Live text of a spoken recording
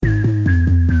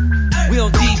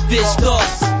Deepish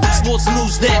thoughts, sports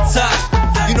news that top.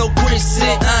 You know Chris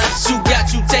and Anshu got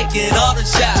you taking all the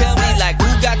shots. Tell me like who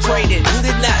got traded, who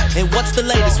did not, and what's the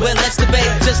latest? Well, let's debate.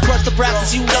 Just trust the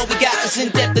process, you know we got this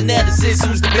in-depth analysis.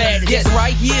 Who's the baddest? Yes,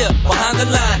 right here, behind the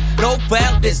line. No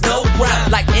foul, there's no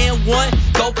crime. Like and one,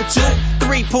 go for two,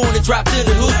 3-pointer drop to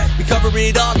the hoop. We cover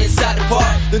it all inside the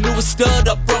park. The newest stud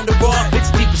up from the bar.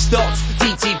 It's Deepish thoughts,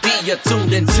 DTP. You're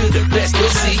tuned into the best you'll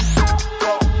see.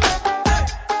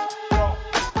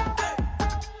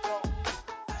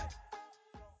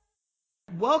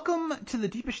 Welcome to the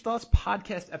Deepish Thoughts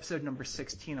podcast, episode number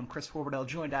 16. I'm Chris Forwardell,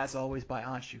 joined as always by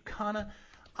Anshu Khanna.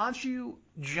 Anshu,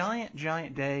 giant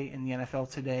day in the NFL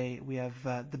today. We have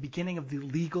the beginning of the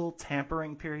legal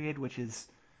tampering period, which is,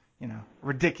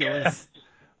 ridiculous.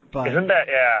 But isn't that,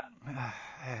 yeah.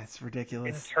 It's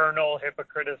ridiculous. Internal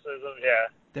hypocriticism, yeah.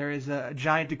 There is a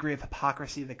giant degree of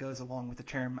hypocrisy that goes along with the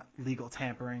term legal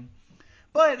tampering.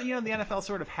 But, the NFL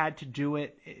sort of had to do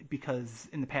it because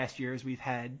in the past years we've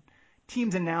had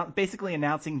teams basically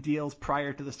announcing deals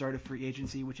prior to the start of free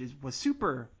agency, which was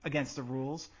super against the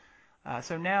rules.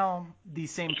 So now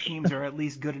these same teams are at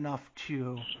least good enough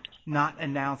to not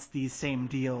announce these same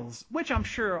deals, which I'm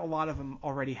sure a lot of them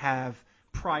already have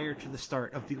prior to the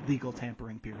start of the legal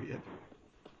tampering period.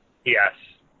 Yes,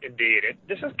 indeed.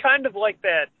 This is kind of like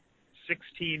that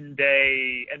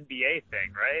 16-day NBA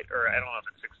thing, right? Or I don't know if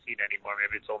it's 16 anymore.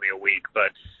 Maybe it's only a week,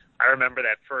 but I remember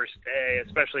that first day,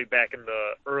 especially back in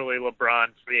the early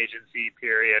LeBron free agency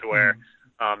period where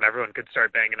everyone could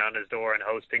start banging on his door and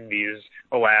hosting these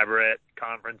elaborate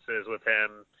conferences with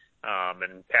him,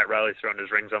 and Pat Riley throwing his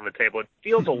rings on the table. It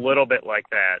feels a little bit like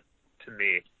that to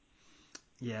me.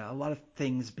 Yeah, a lot of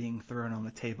things being thrown on the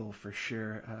table for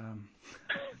sure.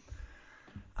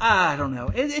 I don't know.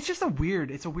 It's just a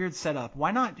weird setup. Why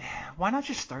not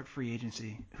just start free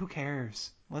agency? Who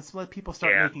cares? Let's let people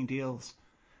start making deals.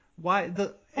 Why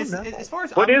as far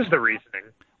as what is the reasoning?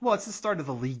 Well, it's the start of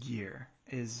the league year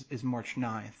is March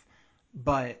 9th,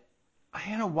 but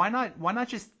why not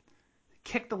just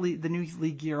kick the new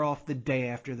league year off the day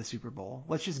after the Super Bowl?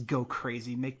 Let's just go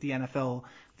crazy, make the NFL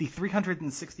the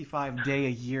 365 day a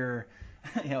year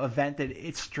event that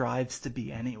it strives to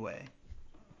be anyway.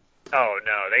 Oh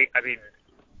no,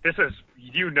 this is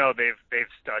they've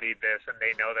studied this and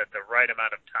they know that the right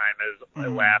amount of time has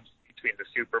elapsed between the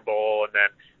Super Bowl and then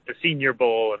the Senior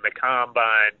Bowl and the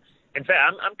Combine. In fact,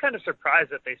 I'm kind of surprised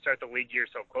that they start the league year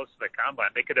so close to the Combine.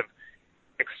 They could have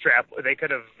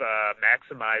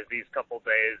maximized these couple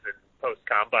days in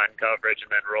post-Combine coverage and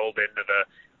then rolled into the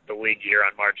league year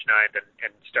on March 9th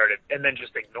and started and then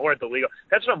just ignored the legal.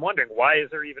 That's what I'm wondering. Why is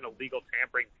there even a legal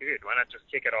tampering period? Why not just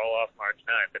kick it all off March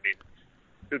 9th? I mean,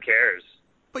 who cares?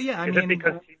 But yeah, is it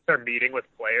because teams are meeting with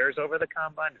players over the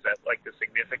Combine? Is that like the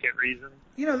significant reason?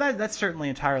 That's certainly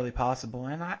entirely possible,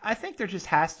 and I think there just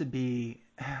has to be.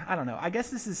 I don't know. I guess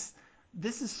this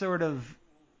is sort of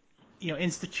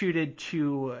instituted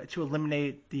to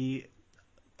eliminate the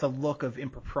look of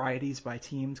improprieties by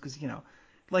teams because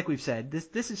like we've said,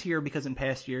 this is here because in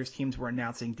past years teams were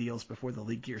announcing deals before the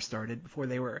league year started, before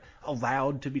they were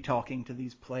allowed to be talking to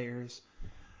these players.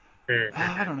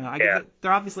 I don't know. I guess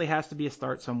there obviously has to be a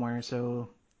start somewhere,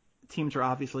 so teams are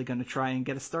obviously going to try and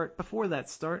get a start before that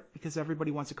start because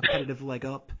everybody wants a competitive leg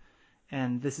up,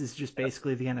 and this is just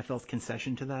basically the NFL's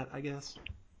concession to that, I guess.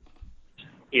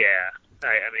 Yeah,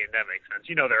 I mean, that makes sense.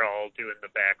 They're all doing the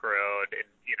back road and,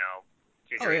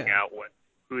 figuring out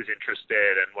who's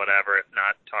interested and whatever, if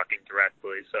not talking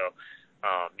directly. So,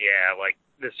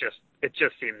 it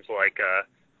just seems like a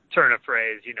turn of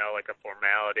phrase, like a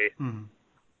formality. Mm-hmm.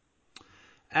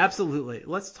 Absolutely.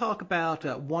 Let's talk about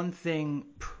one thing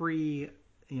free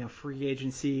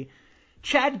agency.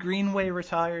 Chad Greenway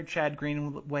retired. Chad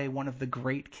Greenway, one of the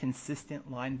great consistent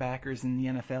linebackers in the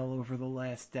NFL over the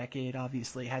last decade.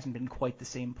 Obviously hasn't been quite the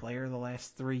same player the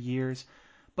last 3 years.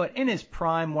 But in his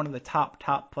prime, one of the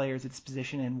top players at his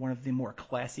position and one of the more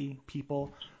classy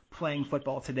people playing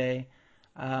football today.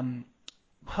 Came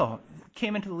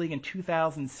into the league in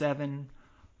 2007,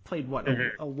 played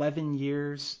 11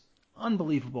 years.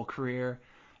 Unbelievable career.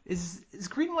 Is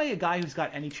Greenway a guy who's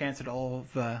got any chance at all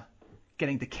of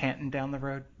getting to Canton down the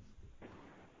road?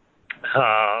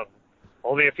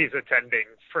 Only if he's attending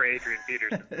for Adrian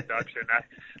Peterson's induction.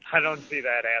 I don't see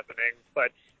that happening.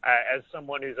 But as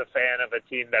someone who's a fan of a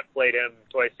team that played him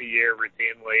twice a year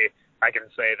routinely, I can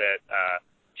say that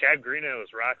Chad Greenway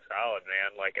was rock solid,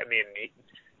 man.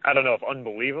 I don't know if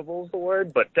unbelievable is the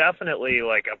word, but definitely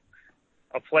like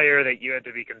a player that you had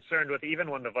to be concerned with,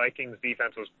 even when the Vikings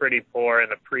defense was pretty poor in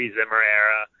the pre-Zimmer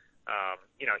era.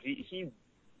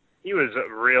 He was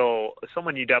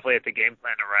someone you definitely had to game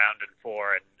plan around and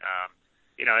for. And,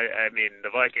 I mean, the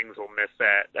Vikings will miss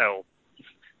that. Oh,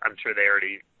 I'm sure they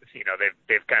already,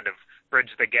 they've kind of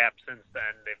bridged the gap since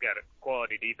then. They've got a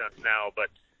quality defense now, but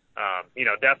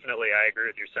definitely I agree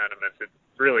with your sentiments. It's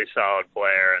a really solid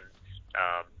player, and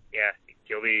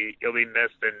he'll be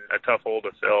missed and a tough hole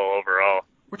to fill overall.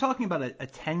 We're talking about a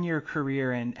 10-year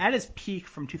career, and at his peak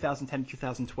from 2010 to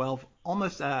 2012,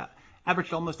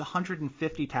 averaged almost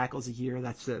 150 tackles a year.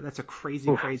 That's a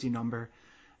crazy number.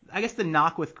 I guess the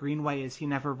knock with Greenway is he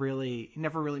never really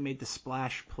made the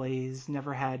splash plays,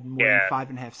 never had more than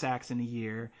 5.5 sacks in a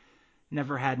year,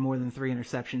 never had more than 3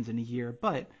 interceptions in a year.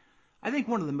 But I think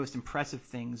one of the most impressive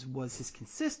things was his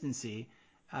consistency.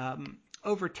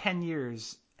 Over 10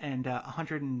 years and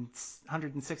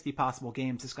 160 possible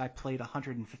games, this guy played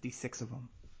 156 of them.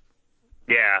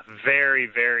 Yeah, very,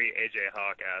 very A.J.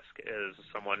 Hawk-esque is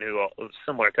someone who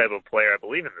similar type of player, I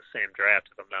believe in the same draft,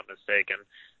 if I'm not mistaken.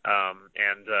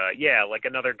 Like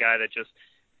another guy that just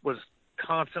was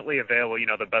constantly available,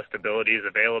 the best ability is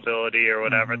availability or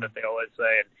whatever that they always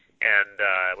say.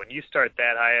 And when you start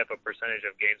that high up a percentage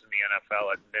of games in the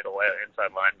NFL at middle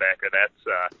inside linebacker,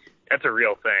 that's a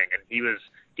real thing. And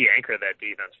he anchored that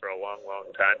defense for a long, long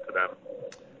time for them.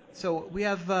 So we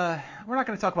have we're not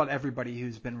going to talk about everybody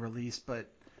who's been released,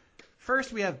 but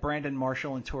first we have Brandon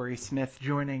Marshall and Torrey Smith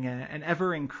joining an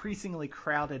ever increasingly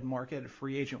crowded market of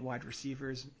free agent wide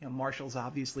receivers. Marshall's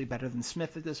obviously better than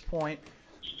Smith at this point,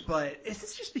 but is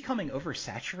this just becoming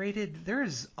oversaturated?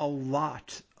 There's a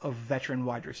lot of veteran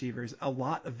wide receivers, a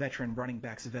lot of veteran running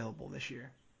backs available this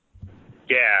year.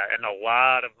 Yeah, and a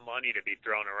lot of money to be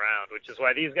thrown around, which is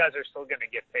why these guys are still going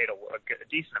to get paid a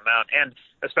decent amount, and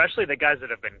especially the guys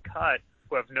that have been cut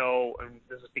who have and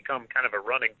this has become kind of a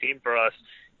running theme for us,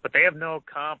 but they have no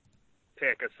comp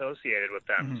pick associated with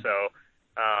them. So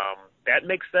that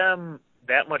makes them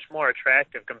that much more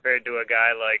attractive compared to a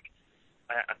guy like,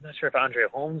 I'm not sure if Andre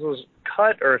Holmes was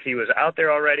cut or if he was out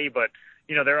there already, but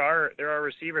there are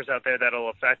receivers out there that'll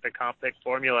affect the comp pick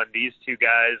formula, and these two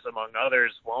guys, among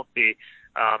others, won't be.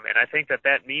 And I think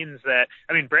that means that,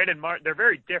 they're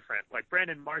very different. Like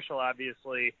Brandon Marshall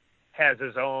obviously has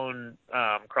his own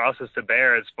crosses to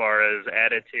bear as far as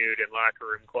attitude and locker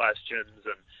room questions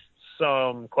and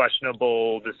some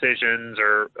questionable decisions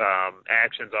or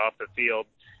actions off the field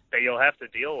that you'll have to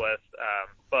deal with.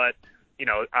 But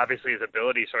obviously his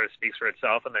ability sort of speaks for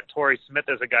itself. And then Torrey Smith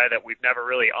is a guy that we've never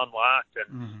really unlocked.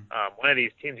 And one of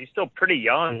these teams, he's still pretty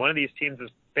young. One of these teams is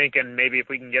thinking maybe if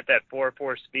we can get that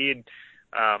 4.4 speed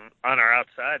on our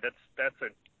outside, that's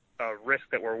a risk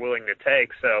that we're willing to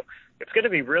take. So it's going to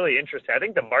be really interesting. I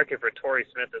think the market for Torrey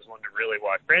Smith is one to really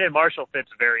watch. Brandon Marshall fits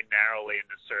very narrowly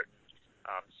into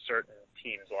certain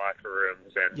teams' locker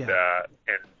rooms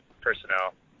and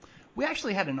personnel. We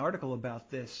actually had an article about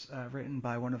this written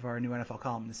by one of our new NFL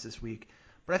columnists this week,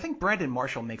 but I think Brandon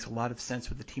Marshall makes a lot of sense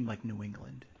with a team like New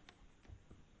England.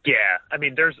 Yeah,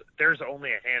 there's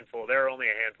only a handful. There are only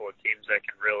a handful of teams that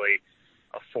can really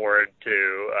afford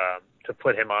to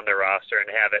put him on their roster and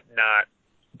have it not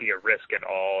be a risk at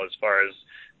all as far as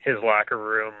his locker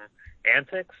room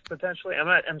antics potentially.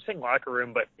 I'm saying locker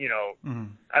room, but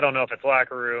I don't know if it's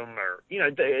locker room or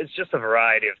it's just a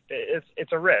variety of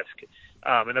it's a risk.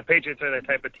 And the Patriots are the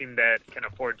type of team that can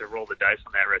afford to roll the dice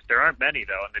on that risk. There aren't many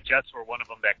though, and the Jets were one of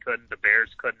them that couldn't. The Bears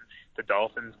couldn't. The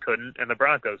Dolphins couldn't, and the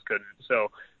Broncos couldn't.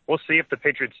 So we'll see if the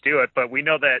Patriots do it. But we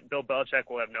know that Bill Belichick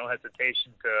will have no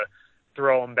hesitation to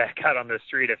throw him back out on the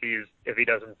street if he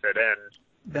doesn't fit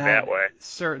in that way.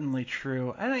 Certainly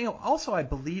true. And also I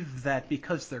believe that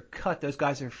because they're cut, those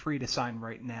guys are free to sign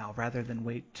right now rather than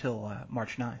wait till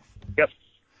March 9th. Yep,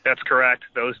 that's correct.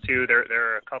 Those two,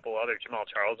 there are a couple other. Jamal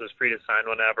Charles is free to sign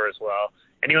whenever as well.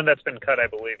 Anyone that's been cut, I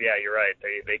believe, yeah, you're right.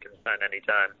 They can sign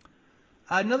anytime.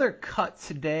 Another cut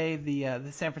today,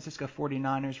 the San Francisco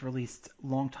 49ers released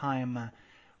longtime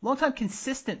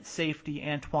consistent safety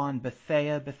Antoine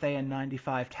Bethea. Bethea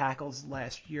 95 tackles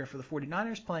last year for the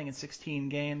 49ers, playing in 16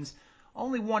 games.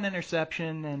 Only one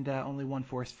interception and only one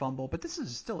forced fumble, but this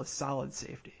is still a solid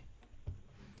safety.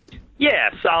 Yeah,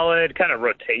 solid kind of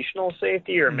rotational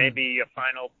safety, or maybe a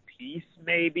final piece,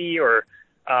 maybe, or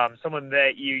someone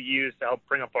that you use to help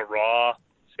bring up a raw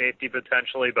safety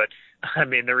potentially. But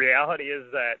the reality is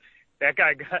that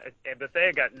guy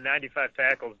Bethea got 95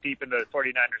 tackles deep into the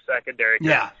 49ers secondary.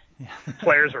 Yeah.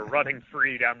 Players are running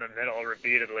free down the middle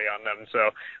repeatedly on them.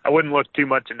 So I wouldn't look too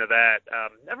much into that.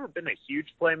 Never been a huge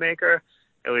playmaker.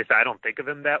 At least I don't think of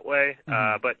him that way.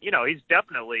 But, he's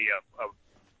definitely a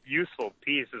useful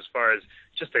piece as far as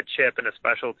just a chip and a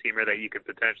special teamer that you could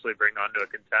potentially bring onto a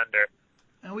contender.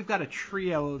 And we've got a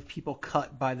trio of people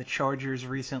cut by the Chargers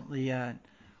recently.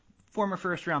 Former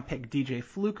first-round pick DJ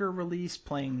Fluker released,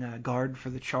 playing guard for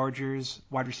the Chargers.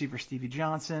 Wide receiver Stevie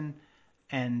Johnson,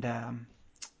 and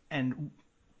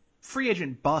free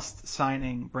agent bust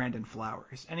signing Brandon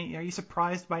Flowers. Are you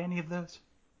surprised by any of those?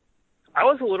 I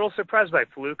was a little surprised by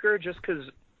Fluker just because,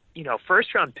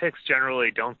 first-round picks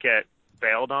generally don't get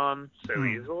bailed on so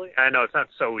easily. I know it's not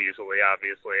so easily,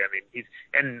 obviously. I mean,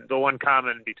 and the one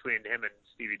common between him and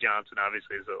Stevie Johnson,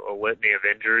 obviously, is a litany of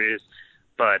injuries.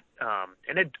 But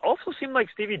and it also seemed like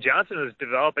Stevie Johnson was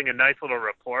developing a nice little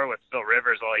rapport with Phil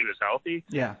Rivers while he was healthy.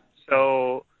 Yeah.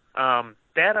 So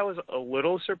that I was a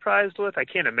little surprised with. I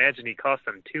can't imagine he cost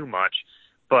them too much.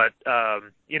 But are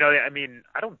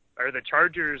the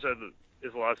Chargers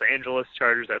is the Los Angeles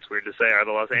Chargers, that's weird to say, are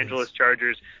the Los Angeles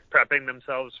Chargers prepping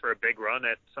themselves for a big run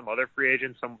at some other free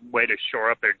agent, some way to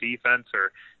shore up their defense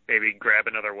or maybe grab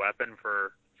another weapon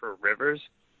for Rivers?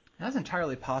 That's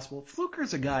entirely possible.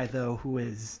 Fluker's a guy, though,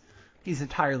 he's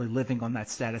entirely living on that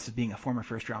status of being a former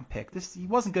first-round pick. He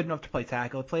wasn't good enough to play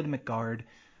tackle. He played him at guard.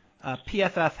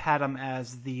 PFF had him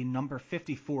as the number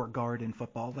 54 guard in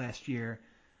football last year.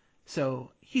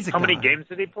 So he's a guy. How many games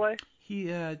did he play?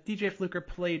 DJ Fluker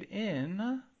played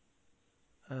in...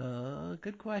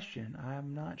 good question.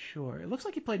 I'm not sure. It looks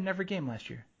like he played in every game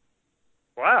last year.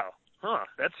 Wow. Huh.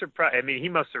 That's surprising. I mean, he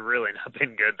must have really not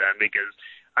been good then because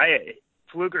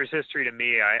Fluker's history to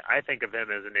me, I think of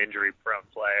him as an injury-prone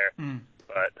player.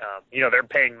 But, they're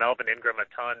paying Melvin Ingram a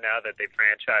ton now that they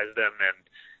franchised him, and,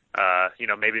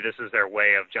 maybe this is their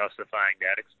way of justifying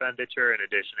that expenditure in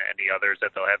addition to any others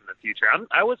that they'll have in the future.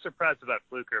 I was surprised about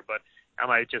Fluker, but I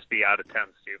might just be out of town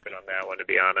stupid on that one, to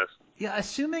be honest. Yeah,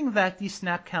 assuming that these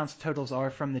snap counts totals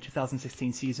are from the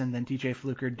 2016 season, then DJ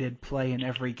Fluker did play in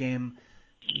every game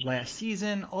last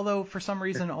season, although for some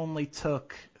reason only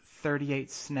took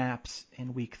 38 snaps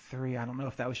in week 3. I don't know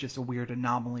if that was just a weird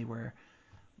anomaly where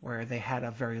they had a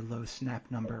very low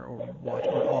snap number or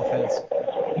offense.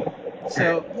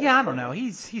 So, yeah, I don't know.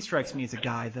 He strikes me as a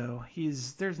guy, though.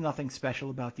 There's nothing special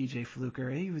about DJ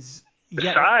Fluker. The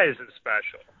size is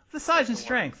special. The size and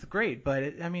strength, great.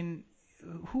 But,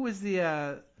 who is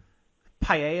the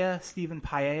Paella? Stephen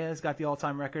Paella has got the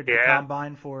all-time record at the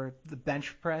Combine for the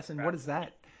bench press. And what is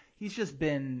that? He's just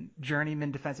been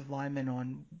journeyman defensive lineman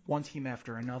on one team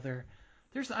after another.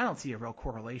 I don't see a real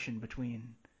correlation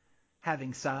between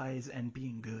having size and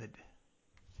being good.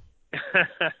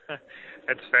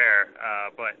 That's fair.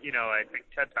 But, I think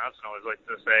Ted Thompson always likes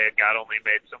to say God only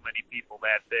made so many people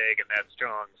that big and that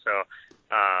strong. So,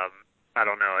 I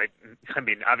don't know. I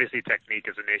mean, obviously technique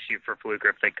is an issue for Fluker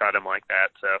if they cut him like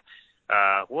that. So,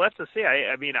 we'll have to see.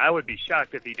 I mean, I would be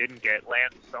shocked if he didn't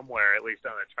land somewhere, at least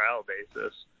on a trial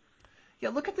basis. Yeah,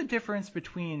 look at the difference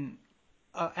between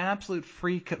an absolute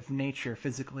freak of nature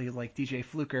physically like DJ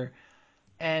Fluker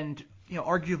and,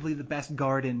 arguably the best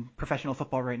guard in professional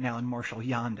football right now in Marshall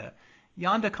Yanda.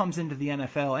 Yanda comes into the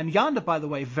NFL, and Yanda, by the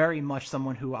way, very much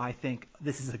someone who I think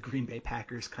this is a Green Bay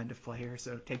Packers kind of player,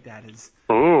 so take that as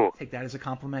a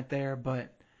compliment there. But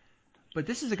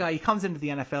this is a guy, he comes into the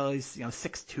NFL, he's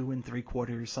 6'2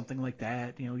 3/4, something like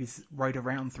that. He's right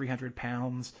around 300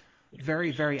 pounds,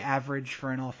 very, very average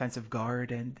for an offensive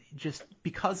guard, and just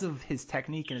because of his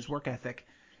technique and his work ethic,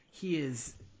 he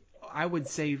is, I would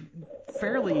say,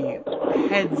 fairly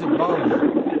heads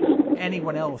above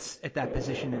anyone else at that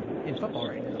position in football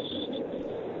right now.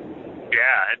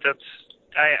 Yeah,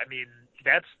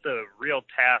 that's the real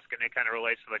task, and it kind of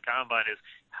relates to the Combine, is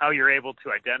how you're able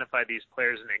to identify these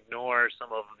players and ignore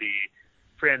some of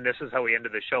and this is how we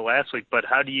ended the show last week, but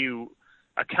how do you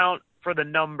account for the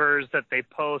numbers that they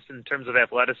post in terms of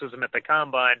athleticism at the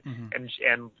Combine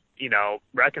and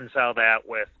reconcile that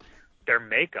with their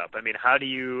makeup? I mean, how do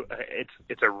you?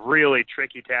 It's a really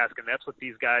tricky task, and that's what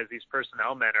these guys, these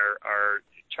personnel men, are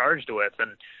charged with.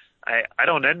 And I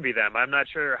don't envy them. I'm not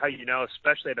sure how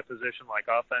especially at a position like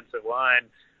offensive line,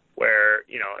 where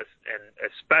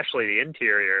and especially the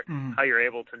interior, how you're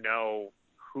able to know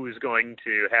who's going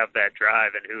to have that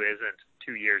drive and who isn't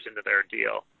 2 years into their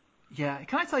deal. Yeah,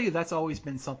 can I tell you that's always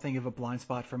been something of a blind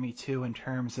spot for me too in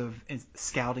terms of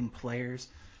scouting players.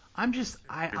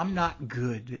 I'm not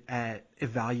good at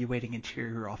evaluating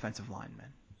interior offensive linemen.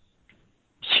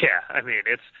 Yeah, I mean,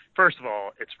 first of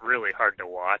all, it's really hard to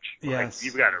watch. Yes.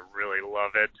 You've got to really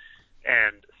love it.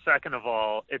 And second of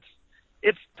all,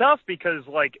 it's tough because,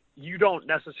 you don't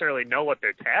necessarily know what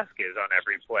their task is on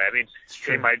every play. I mean,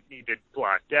 they might need to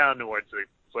block down towards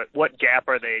what gap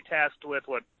are they tasked with?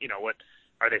 What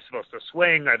are they supposed to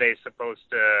swing? Are they supposed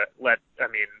to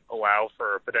allow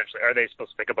for potentially, are they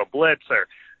supposed to pick up a blitz, or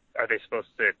are they supposed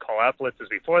to call out blitzes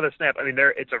before the snap? I mean,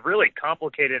 it's a really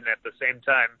complicated and at the same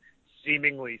time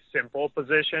seemingly simple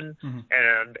position,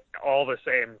 and all the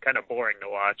same kind of boring to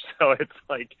watch. So it's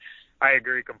like, I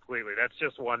agree completely. That's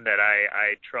just one that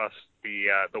I trust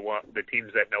the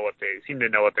teams that know what they seem to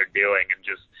know what they're doing and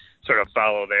just sort of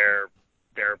follow their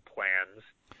plans.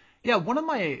 Yeah, one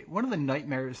of the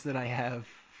nightmares that I have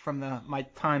from my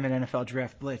time at NFL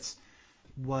Draft Blitz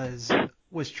was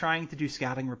trying to do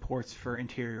scouting reports for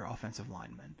interior offensive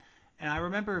linemen. And I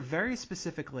remember very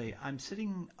specifically, I'm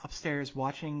sitting upstairs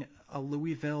watching a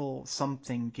Louisville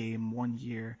something game one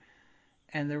year,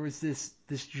 and there was this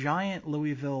giant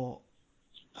Louisville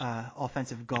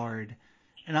offensive guard,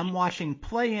 and I'm watching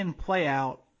play in, play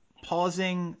out,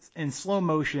 pausing in slow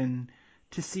motion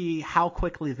to see how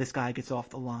quickly this guy gets off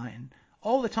the line,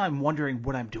 all the time wondering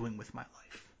what I'm doing with my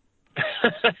life.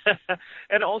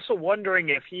 And also wondering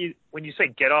if when you say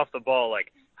get off the ball,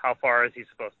 like, how far is he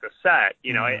supposed to set?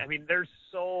 You know, I mean, there's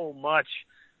so much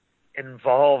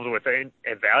involved with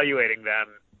evaluating them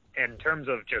in terms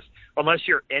of just, unless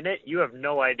you're in it, you have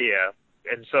no idea.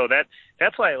 And so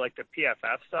that's why I like the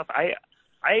PFF stuff.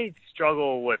 I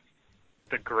struggle with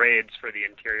the grades for the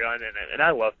interior line, and I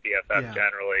love PFF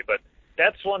generally, but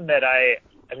that's one that I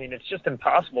mean, it's just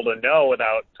impossible to know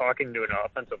without talking to an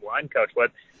offensive line coach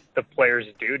what the player's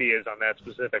duty is on that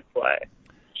specific play.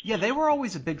 Yeah, they were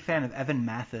always a big fan of Evan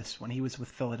Mathis when he was with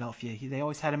Philadelphia. They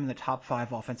always had him in the top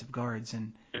 5 offensive guards,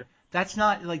 and that's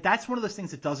not like that's one of those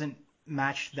things that doesn't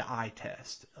match the eye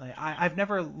test. Like, I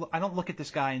don't look at this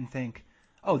guy and think,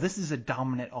 oh, this is a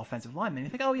dominant offensive lineman. I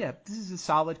think, oh yeah, this is a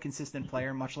solid, consistent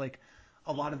player, much like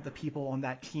a lot of the people on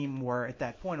that team were at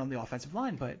that point on the offensive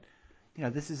line. But you know,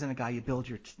 this isn't a guy you build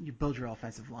your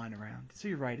offensive line around. So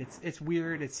you're right. It's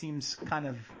weird. It seems kind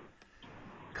of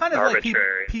like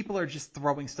people are just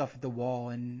throwing stuff at the wall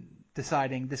and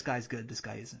deciding this guy's good, this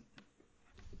guy isn't.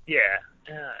 Yeah,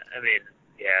 I mean,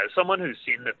 as someone who's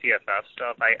seen the PFF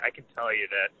stuff, I can tell you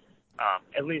that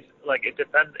at least, like, it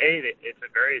depends. It's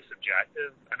a very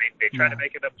subjective. I mean, they try to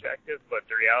make it objective, but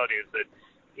the reality is that,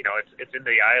 you know, it's in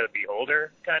the eye of the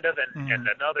beholder, kind of. And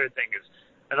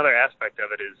another aspect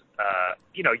of it is,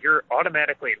 you know, you're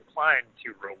automatically inclined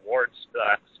to reward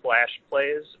splash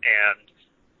plays and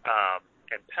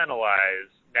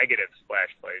penalize negative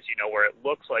splash plays, you know, where it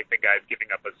looks like the guy's giving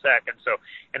up a sack.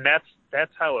 And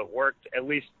that's how it worked at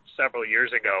least several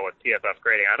years ago with PFF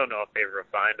grading. I don't know if they've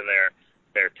refined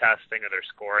their testing or their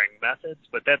scoring methods,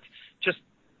 but that's just,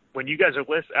 when you guys are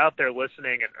out there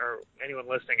listening, or anyone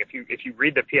listening, if you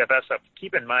read the PFF stuff,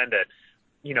 keep in mind that,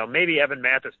 you know, maybe Evan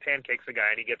Mathis pancakes a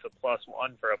guy and he gets a +1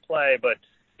 for a play, but,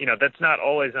 you know, that's not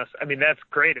always – I mean, that's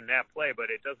great in that play, but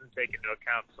it doesn't take into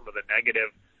account some of the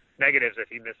negatives if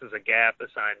he misses a gap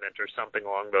assignment or something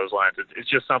along those lines. It's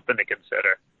just something to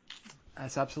consider.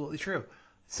 That's absolutely true.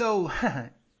 So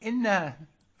in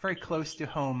very close to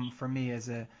home for me as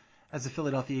a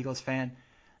Philadelphia Eagles fan,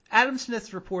 Adam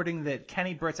Smith's reporting that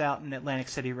Kenny Britt's out in Atlantic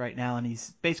City right now, and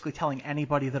he's basically telling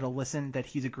anybody that'll listen that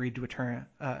he's agreed to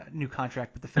a new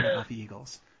contract with the Philadelphia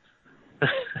Eagles.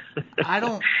 I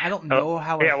don't know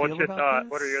how I feel about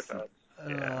this. What are your thoughts?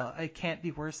 It can't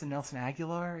be worse than Nelson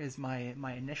Aguilar is my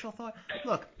initial thought.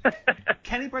 Look,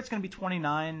 Kenny Britt's going to be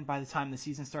 29 by the time the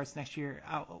season starts next year,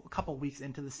 a couple weeks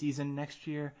into the season next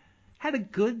year. Had a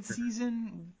good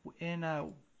season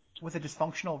with a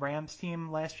dysfunctional Rams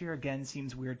team last year. Again,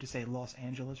 seems weird to say Los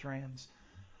Angeles Rams.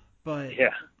 But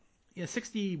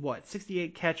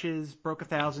 68 catches, broke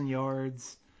 1,000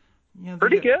 yards. You know,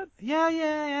 pretty good. Yeah,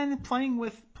 and playing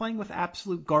with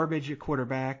absolute garbage at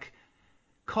quarterback.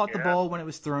 Caught the ball when it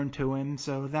was thrown to him,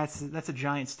 so that's a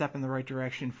giant step in the right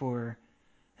direction for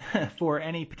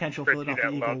any potential Philadelphia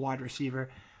Eagle wide receiver.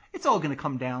 It's all going to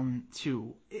come down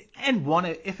to, and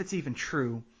if it's even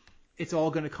true, it's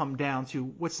all going to come down to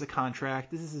what's the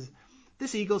contract.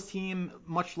 This Eagles team,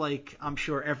 much like I'm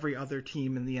sure every other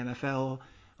team in the NFL,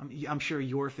 I'm sure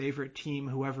your favorite team,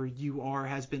 whoever you are,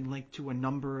 has been linked to a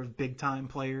number of big-time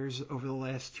players over the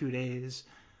last 2 days.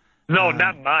 No,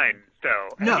 not mine, though.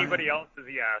 No, Anybody else's,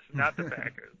 yes, not the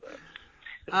Packers,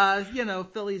 though. You know,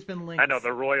 Philly's been linked. I know,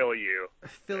 the royal you.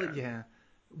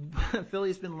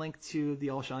 Philly's been linked to the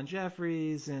Alshon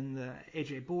Jeffries and the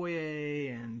A.J. Boye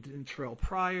and Terrell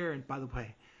Pryor. And by the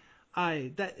way,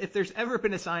 if there's ever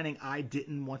been a signing I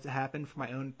didn't want to happen for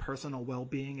my own personal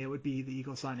well-being, it would be the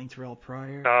Eagles signing Terrell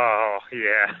Pryor. Oh,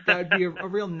 yeah. That would be a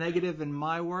real negative in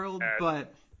my world,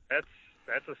 but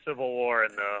that's a civil war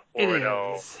in the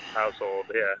Florida household.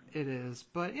 Yeah, it is.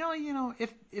 But you know,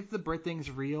 if the Britt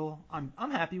thing's real, I'm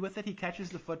happy with it. He catches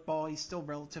the football. He's still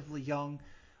relatively young.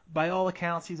 By all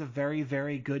accounts, he's a very,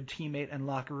 very good teammate and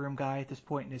locker room guy at this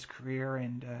point in his career.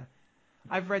 And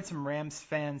I've read some Rams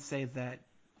fans say that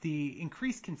the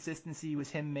increased consistency was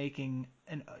him making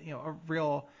a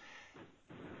real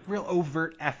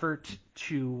overt effort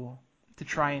to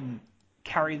try and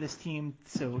carry this team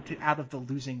out of the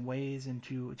losing ways and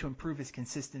to improve his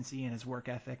consistency and his work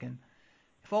ethic. And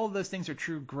if all of those things are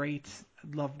true, great.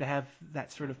 I'd love to have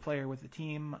that sort of player with the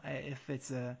team. If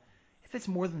it's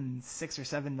more than $6 or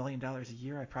 $7 million a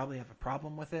year, I probably have a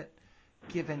problem with it,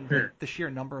 given the sheer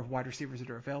number of wide receivers that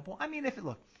are available. I mean, if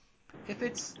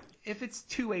it's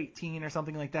 218 or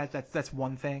something like that, that's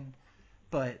one thing.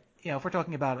 But if we're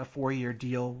talking about a 4-year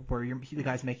deal where the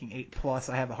guy's making 8+,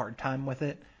 I have a hard time with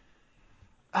it.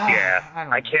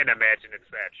 I can't imagine it's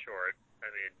that short.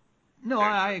 I mean, no,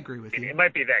 I agree with you. It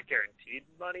might be that guaranteed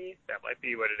money. That might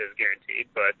be what it is guaranteed.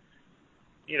 But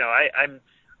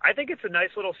I think it's a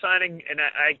nice little signing, and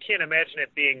I can't imagine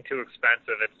it being too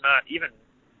expensive. It's not even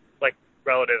like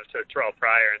relative to Terrell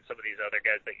Pryor and some of these other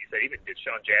guys that you said, even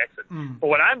Deshaun Jackson. But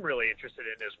what I'm really interested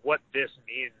in is what this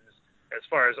means as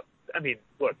far as, I mean,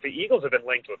 look, the Eagles have been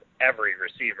linked with every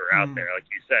receiver out there. Like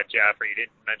you said, Joffrey, you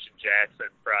didn't mention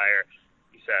Jackson, Pryor.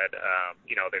 You said,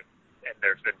 and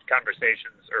there's been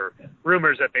conversations or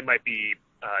rumors that they might be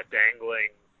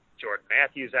dangling Jordan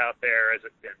Matthews out there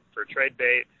for trade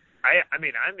bait. I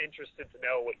mean, I'm interested to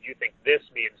know what you think this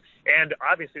means. And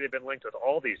obviously they've been linked with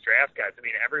all these draft guys. I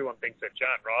mean, everyone thinks that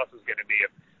John Ross is going to be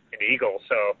an Eagle.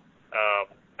 So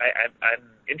I'm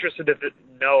interested to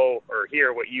know or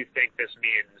hear what you think this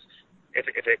means, if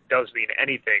it does mean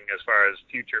anything as far as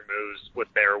future moves with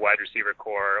their wide receiver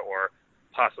core or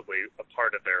possibly a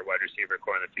part of their wide receiver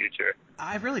core in the future.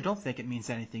 I really don't think it means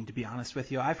anything, to be honest with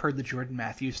you. I've heard the Jordan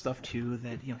Matthews stuff too,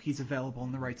 that he's available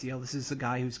in the right deal. This is a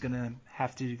guy who's going to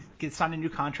have to sign a new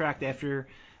contract after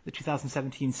the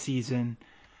 2017 season,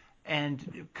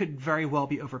 and could very well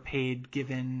be overpaid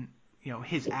given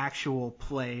his actual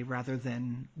play rather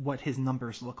than what his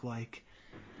numbers look like.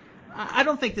 I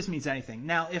don't think this means anything.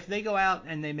 Now, if they go out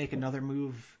and they make another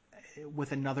move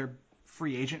with another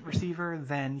free agent receiver,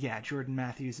 then yeah, Jordan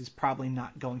Matthews is probably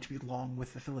not going to be long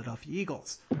with the Philadelphia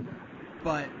Eagles.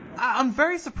 But I'm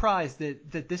very surprised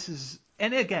that this is,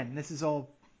 and again, this is all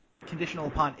conditional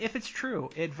upon if it's true.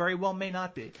 It very well may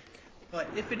not be. But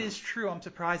if it is true, I'm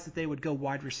surprised that they would go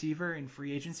wide receiver in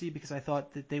free agency, because I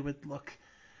thought that they would look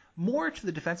more to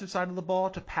the defensive side of the ball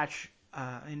to patch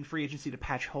in free agency to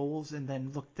patch holes, and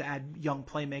then look to add young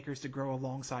playmakers to grow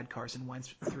alongside Carson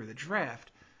Wentz through the draft.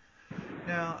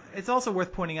 Now, it's also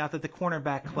worth pointing out that the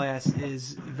cornerback class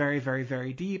is very, very,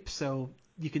 very deep, so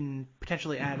you can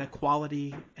potentially add a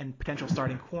quality and potential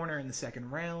starting corner in the second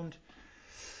round.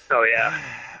 Oh, yeah.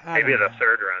 Maybe the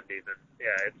third round even.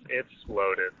 Yeah, it's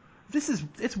loaded.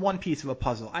 It's one piece of a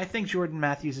puzzle. I think Jordan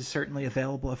Matthews is certainly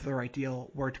available if the right deal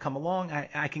were to come along.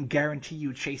 I can guarantee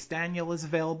you Chase Daniel is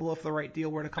available if the right deal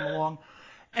were to come along.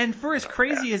 And for as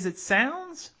crazy as it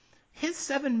sounds, his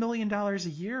 $7 million a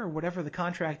year or whatever the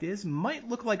contract is might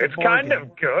look like a bargain. It's kind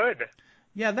of good.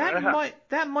 Yeah,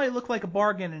 that might look like a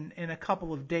bargain in a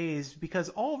couple of days, because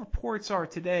all reports are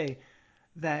today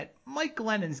that Mike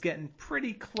Glennon's getting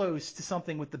pretty close to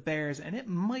something with the Bears, and it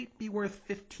might be worth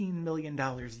 $15 million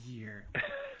a year.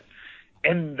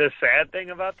 And the sad thing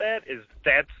about that is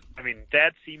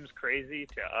that seems crazy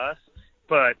to us,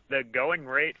 but the going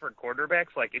rate for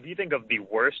quarterbacks, like if you think of the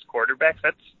worst quarterbacks,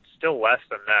 that's still less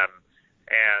than them,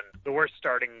 and the worst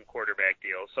starting quarterback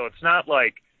deal. So it's not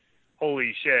like,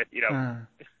 holy shit,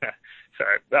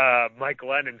 sorry, Mike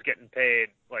Glennon's getting paid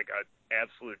like an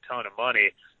absolute ton of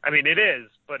money. I mean, it is,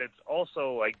 but it's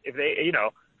also like, if they,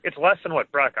 it's less than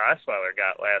what Brock Osweiler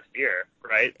got last year,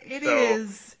 right? It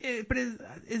is. But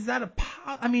is that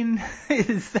I mean,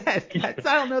 is that? I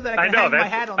don't know that I can hang my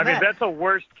hat on that. I mean, that's a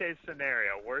worst case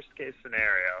scenario.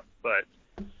 But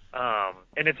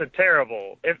and it's a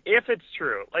terrible. If it's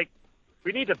true, like,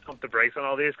 we need to pump the brakes on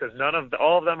all these, because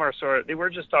all of them are we're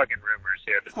just talking rumors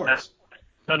here. Of course.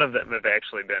 None of them have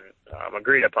actually been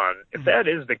agreed upon. If that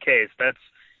is the case,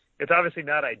 it's obviously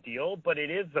not ideal, but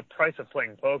it is the price of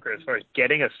playing poker as far as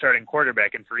getting a starting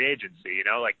quarterback in free agency.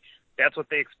 Like, that's what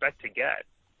they expect to get.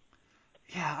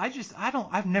 Yeah,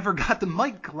 I've never got the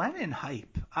Mike Glennon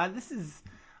hype.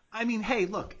 Hey,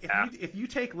 look, if you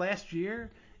take last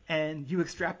year and you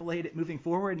extrapolate it moving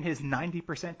forward, and his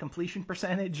 90% completion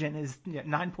percentage and his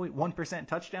 9.1%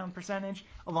 touchdown percentage,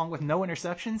 along with no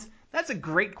interceptions, that's a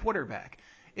great quarterback.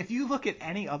 If you look at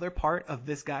any other part of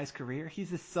this guy's career,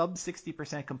 he's a sub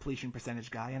 60% completion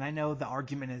percentage guy. And I know the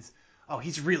argument is,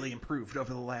 he's really improved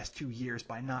over the last 2 years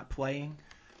by not playing.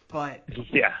 But,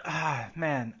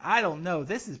 man, I don't know.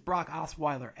 This is Brock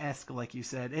Osweiler-esque, like you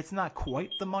said. It's not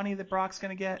quite the money that Brock's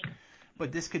going to get,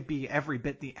 but this could be every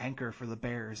bit the anchor for the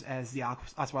Bears, as the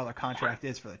Osweiler contract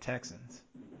is for the Texans.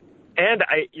 And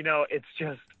it's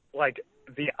just like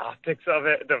the optics of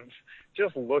it.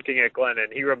 Just looking at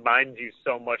Glennon, he reminds you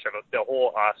so much of the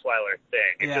whole Osweiler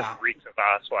thing. It just reeks of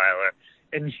Osweiler.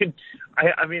 And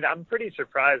I mean, I'm pretty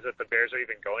surprised that the Bears are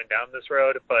even going down this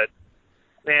road. But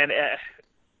man, I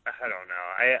don't know.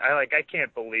 I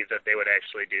can't believe that they would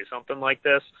actually do something like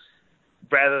this,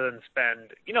 rather than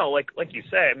spend, like you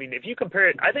say. I mean, if you compare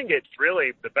it, I think it's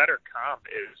really the better comp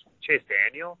is Chase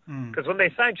Daniel, because when they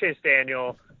signed Chase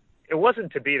Daniel, it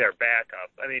wasn't to be their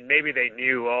backup. I mean, maybe they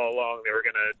knew all along they were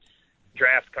going to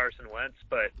draft Carson Wentz,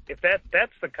 but if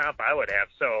that's the comp I would have.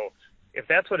 So if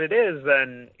that's what it is,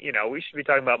 then we should be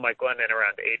talking about Mike Glennon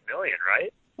around $8 million,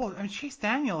 right? Well, I mean, Chase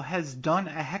Daniel has done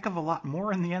a heck of a lot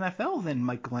more in the NFL than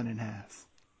Mike Glennon has.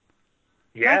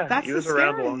 Yeah, he was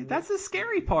around long. That's the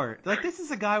scary part. Like, this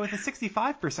is a guy with a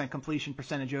 65% completion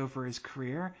percentage over his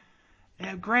career.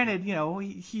 Granted,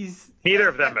 he's... Neither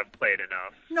of them have played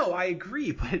enough. No, I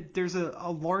agree, but there's a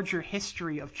larger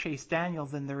history of Chase Daniel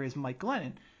than there is Mike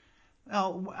Glennon.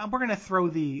 Well, we're going to throw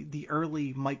the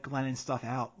early Mike Glennon stuff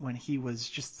out when he was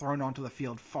just thrown onto the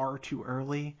field far too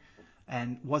early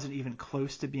and wasn't even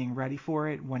close to being ready for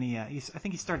it when I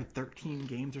think he started 13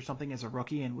 games or something as a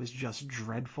rookie and was just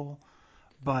dreadful.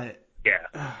 But yeah,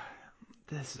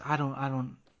 I don't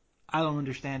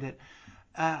understand it.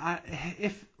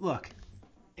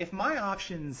 If my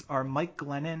options are Mike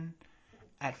Glennon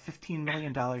at $15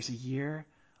 million a year,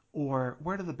 or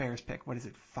where do the Bears pick? What is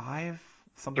it, 5?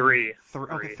 Something 3.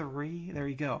 Okay, 3. There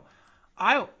you go.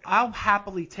 I'll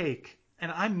happily take,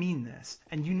 and I mean this,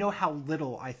 and you know how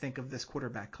little I think of this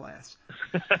quarterback class.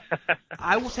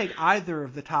 I will take either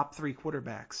of the top 3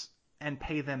 quarterbacks and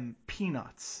pay them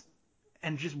peanuts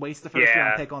and just waste the first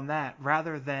round pick on that,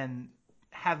 rather than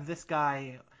have this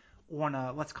guy on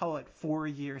a, let's call it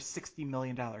 4-year, $60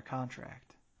 million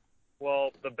contract.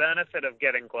 Well, the benefit of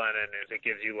getting Glennon is it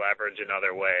gives you leverage in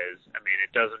other ways. I mean,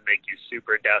 it doesn't make you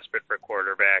super desperate for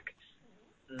quarterback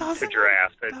to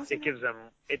draft. It gives them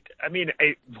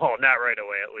well, not right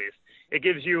away at least. It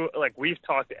gives you, like we've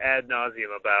talked ad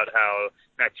nauseum about how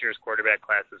next year's quarterback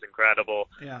class is incredible.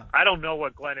 Yeah. I don't know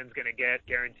what Glennon's going to get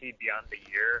guaranteed beyond the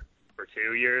year for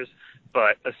 2 years,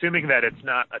 but assuming that it's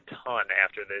not a ton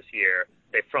after this year,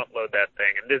 they front load that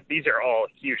thing. And these are all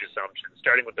huge assumptions,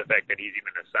 starting with the fact that he's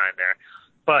even assigned there.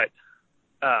 But,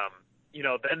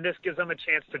 then this gives them a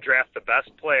chance to draft the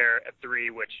best player at 3,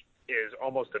 which is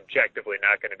almost objectively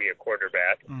not going to be a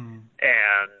quarterback. And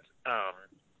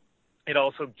it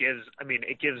also gives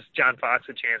John Fox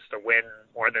a chance to win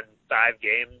more than 5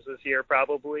 games this year,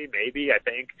 probably, maybe, I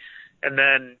think. And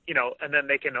then,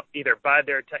 they can either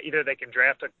either they can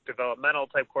draft a developmental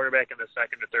type quarterback in the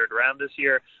 2nd or 3rd round this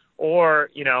year, or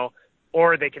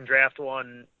they can draft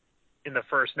one in the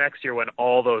 1st next year when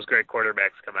all those great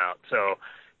quarterbacks come out. So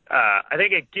I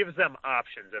think it gives them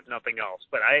options, if nothing else.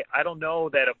 But I don't know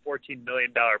that a $14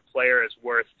 million player is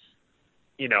worth,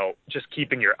 just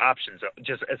keeping your options up,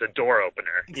 just as a door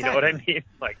opener. Exactly. You know what I mean?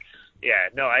 Like, yeah,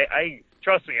 no, I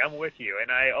trust me, I'm with you.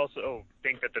 And I also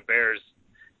think that the Bears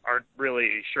aren't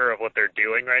really sure of what they're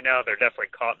doing right now. They're definitely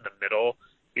caught in the middle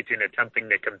between attempting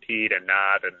to compete and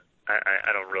not, and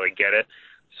I don't really get it.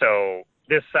 So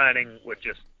this signing would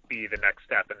just be the next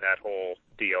step in that whole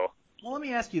deal. Well, let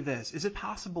me ask you this. Is it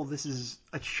possible this is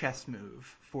a chess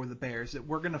move for the Bears, that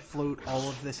we're going to float all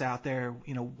of this out there?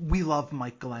 We love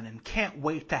Mike Glennon. Can't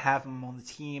wait to have him on the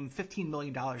team. $15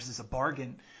 million is a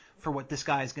bargain for what this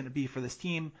guy is going to be for this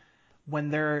team,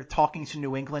 when they're talking to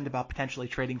New England about potentially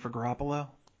trading for Garoppolo?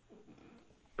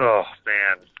 Oh,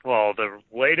 man. Well, the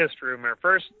latest rumor,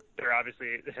 first, they're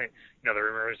obviously, the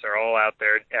rumors are all out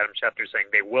there. Adam Schefter saying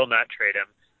they will not trade him.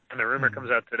 And the rumor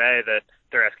comes out today that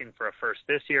they're asking for a first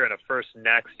this year and a first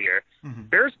next year.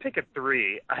 Bears pick at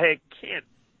 3.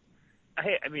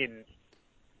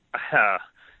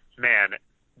 Man,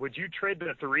 would you trade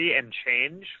the 3 and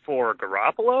change for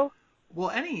Garoppolo?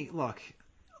 Well,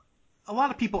 a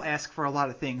lot of people ask for a lot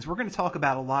of things. We're going to talk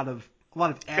about a lot of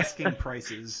asking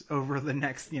prices over the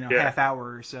next, half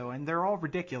hour or so, and they're all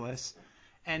ridiculous,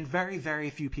 and very, very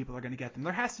few people are going to get them.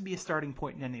 There has to be a starting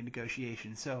point in any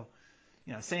negotiation. So,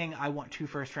 saying I want 2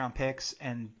 first-round picks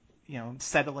and,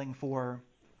 settling for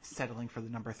the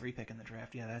number 3 pick in the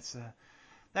draft,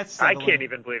 that's settling. I can't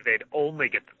even believe they'd only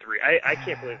get the 3. I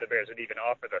can't believe the Bears would even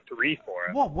offer the 3 for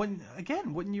him. Well,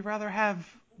 wouldn't you rather have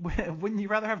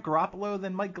Garoppolo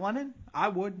than Mike Glennon? I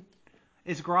would.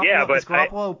 Is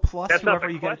Garoppolo plus whoever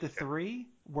you get at the 3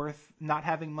 worth not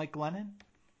having Mike Glennon?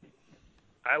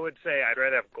 I would say I'd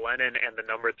rather have Glennon and the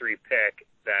number 3 pick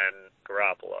than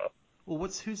Garoppolo. Well,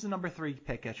 who's the number 3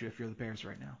 pick at you if you're the Bears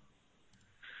right now?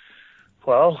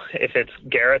 Well, if it's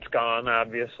Garrett's gone,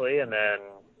 obviously, and then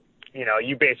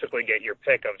you basically get your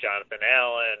pick of Jonathan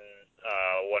Allen,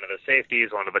 one of the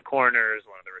safeties, one of the corners,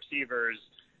 one of the receivers.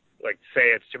 Like, say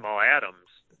it's Jamal Adams.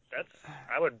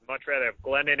 I would much rather have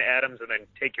Glennon, Adams, and then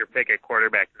take your pick at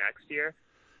quarterback next year.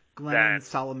 Glennon,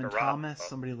 Solomon Thomas,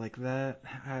 somebody like that.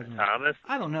 Thomas?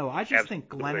 I don't know. I just think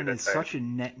Glennon is such a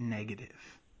net negative.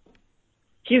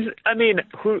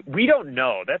 We don't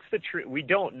know. That's the truth. We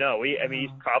don't know. He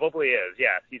probably is.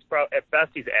 Yes, at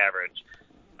best he's average.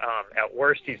 At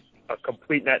worst, he's a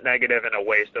complete net negative and a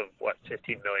waste of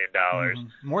 $15 million.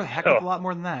 A lot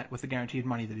more than that with the guaranteed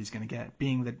money that he's going to get,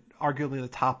 being arguably the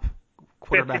top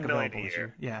quarterback available this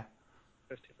year. Yeah,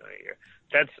 $15 million a year.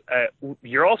 That's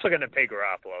you're also going to pay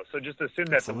Garoppolo, so just assume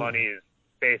that Absolutely. The money is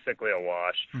basically a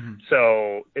wash. Mm-hmm.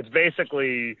 So it's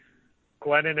basically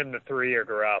Glennon in the 3 or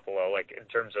Garoppolo, like in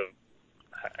terms of.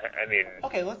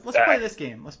 Okay, let's play this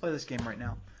game. Let's play this game right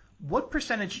now. What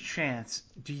percentage chance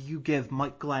do you give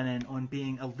Mike Glennon on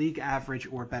being a league average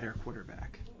or better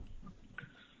quarterback?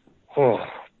 Oh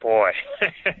boy.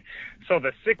 So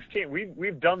the 16,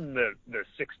 we've done the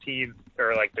 16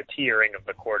 or like the tiering of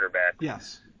the quarterback.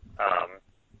 Yes. Oh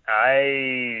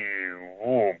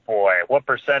boy, what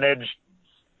percentage?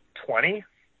 20?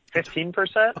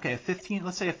 15%? Okay,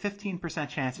 let's say a 15%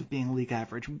 chance of being league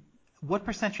average. What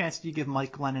percent chance do you give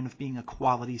Mike Glennon of being a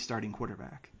quality starting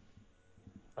quarterback?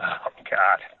 Oh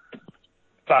God.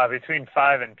 Between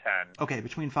 5 and 10. Okay,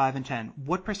 between 5 and 10.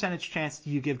 What percentage chance do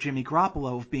you give Jimmy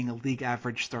Garoppolo of being a league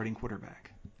average starting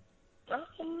quarterback?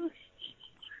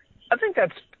 I think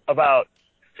that's about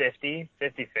 50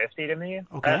 to me.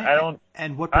 Okay. I don't.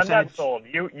 And what percentage? I'm not sold.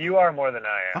 You are more than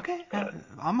I am. Okay.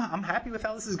 I'm happy with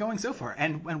how this is going so far.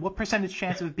 And what percentage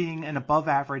chance of being an above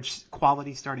average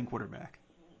quality starting quarterback?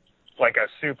 Like a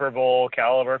Super Bowl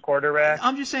caliber quarterback?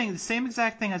 I'm just saying the same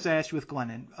exact thing as I asked you with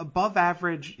Glennon. Above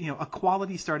average, a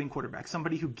quality starting quarterback,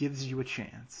 somebody who gives you a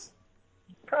chance.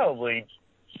 Probably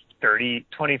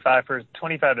 25 to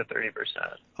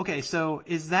 30%. Okay, so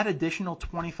is that additional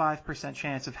 25%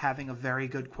 chance of having a very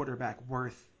good quarterback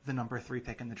worth the number 3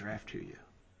 pick in the draft to you?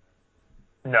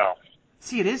 No.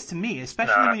 See, it is to me,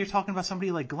 especially when you're talking about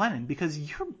somebody like Glennon, because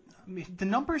the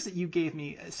numbers that you gave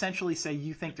me essentially say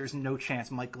you think there's no chance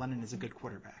Mike Glennon is a good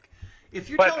quarterback. If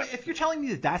you're telling me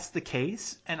that that's the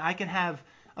case, and I can have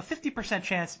a 50%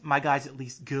 chance my guy's at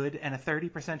least good and a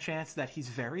 30% chance that he's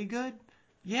very good,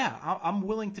 yeah, I'm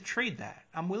willing to trade that.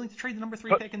 I'm willing to trade the number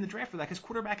 3 pick in the draft for that, because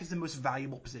quarterback is the most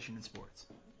valuable position in sports.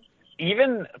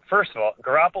 Even, first of all,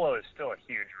 Garoppolo is still a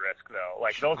huge risk, though.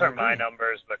 Like, those are my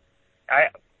numbers, but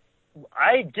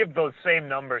I give those same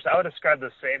numbers. I would ascribe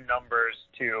those same numbers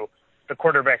to the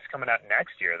quarterbacks coming out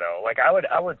next year, though. Like, I would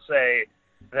say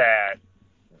that,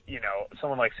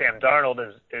 someone like Sam Darnold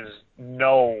is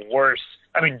no worse.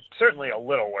 I mean, certainly a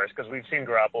little worse, because we've seen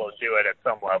Garoppolo do it at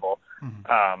some level.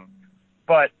 Mm-hmm.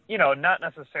 But, not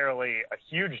necessarily a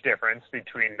huge difference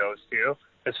between those two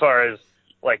as far as,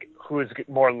 like, who's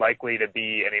more likely to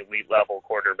be an elite-level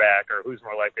quarterback or who's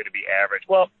more likely to be average.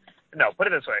 Well, no, put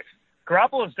it this way.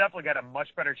 Garoppolo's definitely got a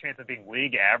much better chance of being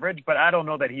league average, but I don't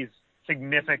know that he's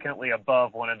significantly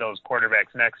above one of those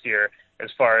quarterbacks next year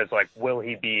as far as, like, will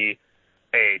he be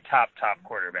a top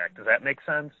quarterback? Does that make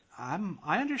sense?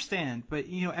 I understand, but,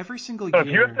 every single year... But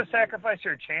if you have to sacrifice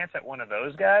your chance at one of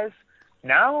those guys,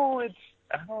 now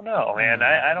I don't know, man.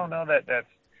 I don't know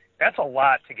that's a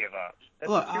lot to give up.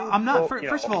 Look, I'm not...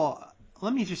 First of all,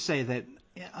 let me just say that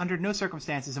under no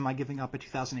circumstances am I giving up a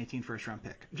 2018 first-round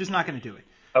pick. I'm just not going to do it.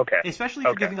 Okay. Especially if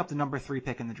you're giving up the number 3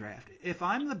 pick in the draft. If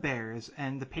I'm the Bears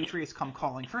and the Patriots come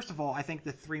calling, first of all, I think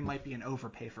the 3 might be an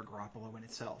overpay for Garoppolo in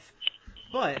itself.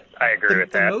 But I agree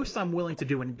with that. The most I'm willing to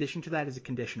do in addition to that is a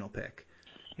conditional pick.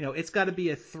 It's got to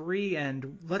be a 3,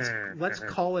 and let's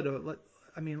call it a.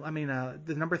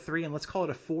 The number 3, and let's call it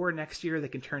a 4 next year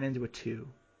that can turn into a 2.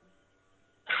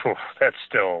 That's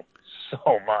still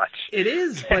so much. It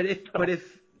is, but if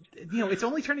it's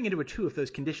only turning into a 2 if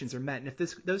those conditions are met, and if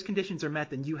those conditions are met,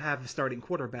 then you have a starting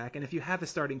quarterback, and if you have a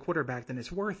starting quarterback, then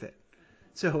it's worth it.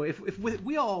 So if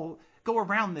we all go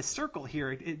around this circle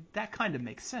here, that kind of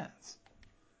makes sense.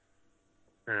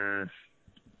 I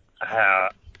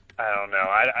don't know.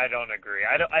 I don't agree.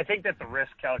 I think that the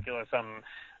risk calculus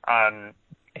on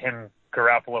him,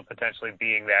 Garoppolo, potentially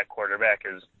being that quarterback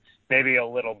is maybe a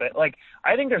little bit. Like,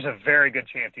 I think there's a very good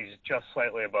chance he's just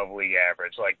slightly above league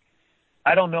average. Like,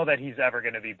 I don't know that he's ever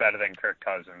going to be better than Kirk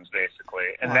Cousins, basically.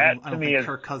 And I don't think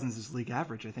Kirk Cousins is league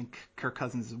average. I think Kirk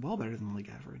Cousins is well better than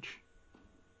league average.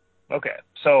 Okay,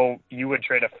 so you would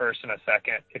trade a first and a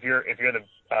second if you're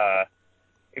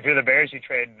the Bears. You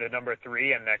trade the number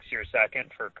 3 and next year's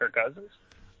second for Kirk Cousins.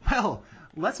 Well,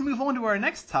 let's move on to our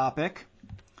next topic.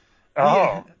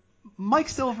 Mike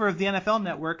Silver of the NFL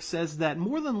Network says that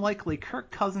more than likely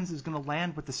Kirk Cousins is going to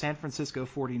land with the San Francisco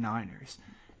 49ers.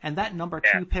 And that number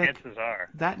two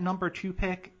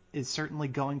pick is certainly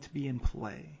going to be in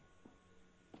play.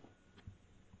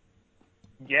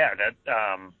 Yeah,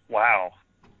 wow.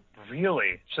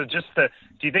 Really? So do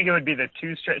you think it would be the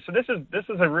two straight? So this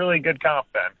is a really good comp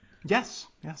then. Yes.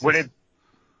 Would it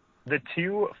the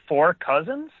 2 for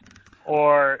Cousins?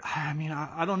 Or I mean,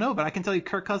 I don't know, but I can tell you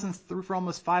Kirk Cousins threw for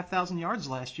almost 5,000 yards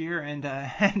last year, and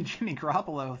Jimmy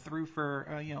Garoppolo threw for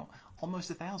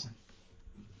almost 1,000.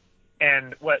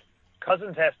 And what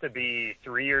Cousins has to be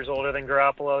 3 years older than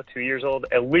Garoppolo, 2 years old,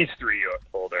 at least 3 years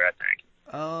older, I think.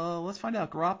 Let's find out.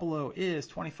 Garoppolo is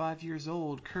 25 years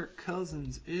old. Kirk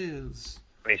Cousins is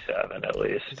 27 at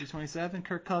least. Is he 27?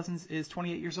 Kirk Cousins is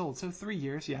 28 years old, so 3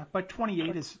 years, yeah. But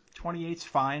 28's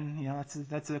fine. You know,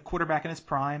 that's a quarterback in his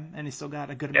prime, and he's still got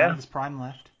a good amount of his prime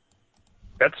left.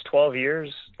 That's 12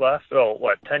 years left. Oh,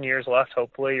 10 years left?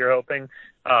 Hopefully, you're hoping.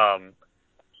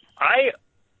 I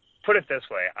put it this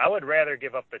way: I would rather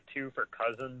give up the 2 for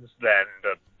Cousins than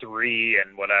the 3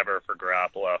 and whatever for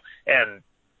Garoppolo. And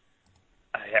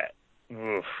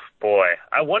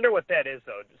I wonder what that is,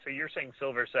 though. So you're saying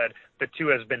Silver said the 2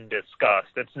 has been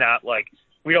discussed. It's not like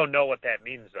we don't know what that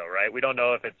means, though, right? We don't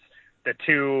know if it's the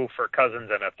 2 for Cousins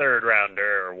and a third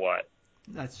rounder or what.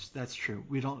 That's true.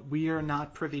 We are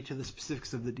not privy to the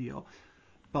specifics of the deal,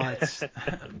 but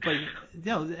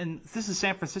and this is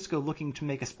San Francisco looking to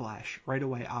make a splash right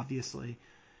away. Obviously,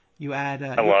 you add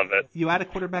I love it. You add a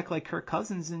quarterback like Kirk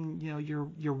Cousins, and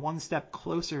you're one step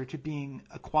closer to being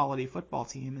a quality football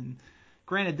team. And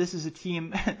granted, this is a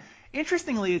team.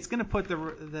 Interestingly, it's going to put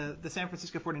the San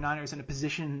Francisco 49ers in a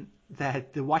position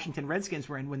that the Washington Redskins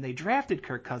were in when they drafted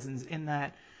Kirk Cousins, in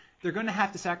that they're going to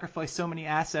have to sacrifice so many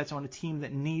assets on a team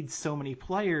that needs so many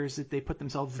players that they put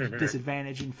themselves at a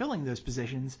disadvantage in filling those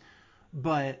positions.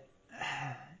 But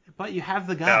you have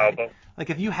the guy. No, like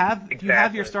if you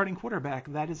have your starting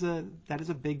quarterback, that is a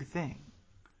big thing.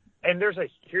 And here's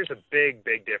a big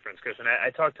difference, Chris. And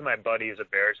I talked to my buddies at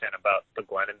Bears fan about the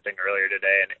Glennon thing earlier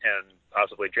today, and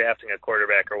possibly drafting a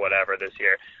quarterback or whatever this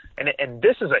year. And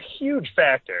this is a huge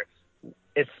factor.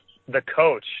 It's the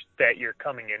coach that you're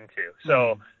coming into.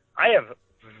 So I have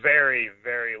very,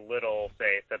 very little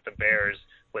faith that the Bears,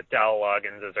 with Dowell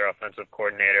Loggins as their offensive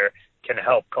coordinator, can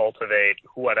help cultivate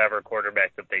whatever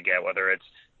quarterback that they get, whether it's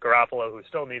Garoppolo, who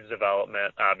still needs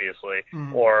development, obviously,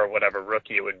 or whatever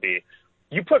rookie it would be.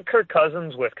 You put Kirk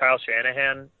Cousins with Kyle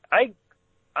Shanahan, I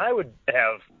would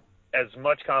have as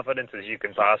much confidence as you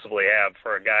can possibly have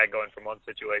for a guy going from one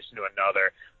situation to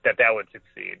another that would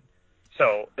succeed.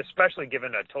 So, especially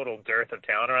given a total dearth of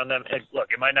talent around them, and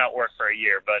look, it might not work for a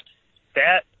year, but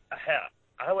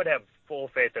I would have full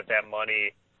faith that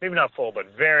money, maybe not full, but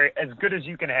very as good as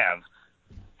you can have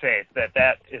faith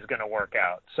that is going to work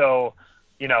out. So,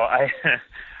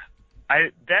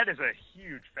 that is a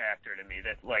huge factor to me.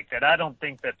 That I don't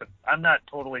think that I'm not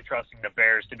totally trusting the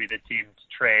Bears to be the team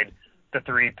to trade the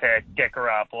 3 pick, get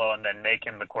Garoppolo, and then make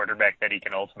him the quarterback that he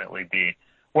can ultimately be.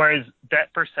 Whereas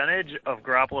that percentage of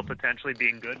Garoppolo potentially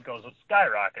being good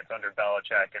skyrockets under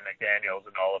Belichick and McDaniels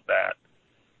and all of that.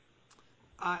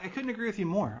 I couldn't agree with you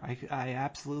more. I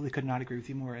absolutely could not agree with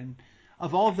you more. And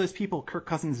of all of those people, Kirk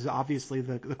Cousins is obviously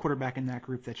the quarterback in that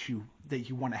group that you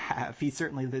want to have. He's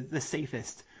certainly the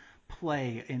safest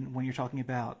play when you're talking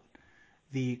about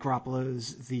the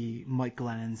Garoppolos, the Mike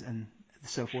Glennons, and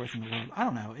so forth in the world. I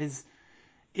don't know.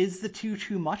 Is the 2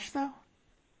 too much, though?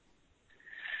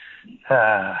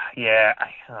 Yeah.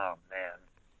 Oh,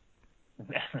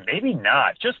 man. Maybe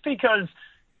not. Just because,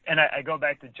 and I go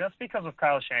back to just because of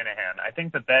Kyle Shanahan, I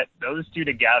think that those two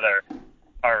together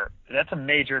that's a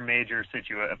major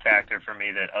factor for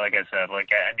me that, like I said,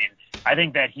 I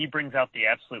think that he brings out the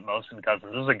absolute most in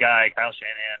Cousins. This is a guy, Kyle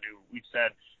Shanahan, who we've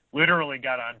said literally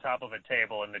got on top of a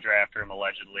table in the draft room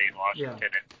allegedly in Washington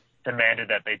and demanded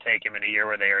that they take him in a year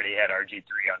where they already had RG3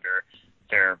 under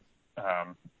their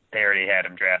they already had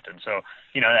him drafted. So,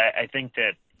 I think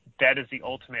that is the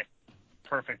ultimate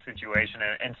perfect situation.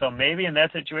 And so maybe in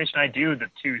that situation, I do the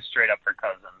 2 straight up for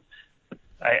Cousins.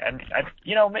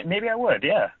 Maybe I would,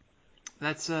 yeah.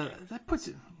 That puts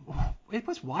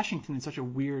Washington in such a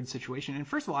weird situation. And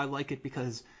first of all, I like it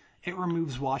because it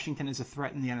removes Washington as a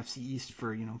threat in the NFC East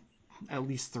for, at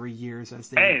least 3 years as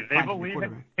they believe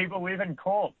in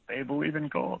Colt. They believe in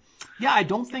Colt. Yeah, I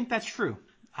don't think that's true.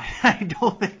 I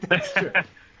don't think that's true.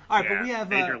 All right, but we have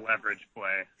major leverage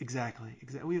play. Exactly.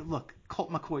 Look,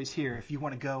 Colt McCoy's here. If you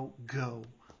want to go.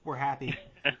 We're happy.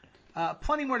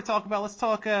 Plenty more to talk about.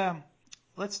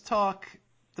 Let's talk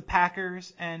the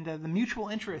Packers and the mutual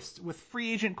interest with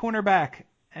free agent cornerback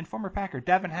and former Packer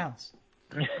Devin House.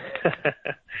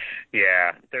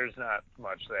 Yeah, there's not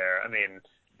much there. I mean,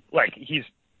 like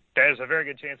there's a very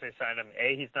good chance they signed him.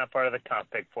 A, he's not part of the comp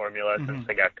pick formula since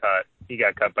they got cut. He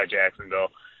got cut by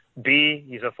Jacksonville. B,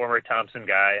 he's a former Thompson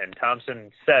guy, and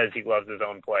Thompson says he loves his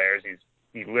own players.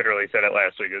 He literally said it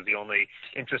last week. It was the only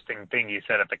interesting thing he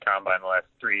said at the combine the last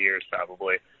 3 years,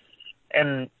 probably.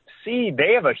 And C,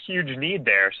 they have a huge need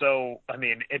there. So, I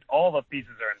mean, all the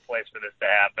pieces are in place for this to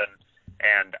happen,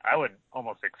 and I would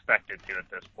almost expect it to at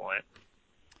this point.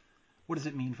 What does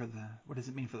it mean for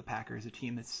the Packers, a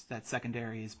team that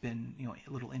secondary has been, a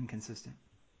little inconsistent?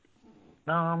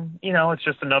 It's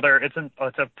just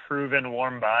it's a proven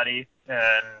warm body,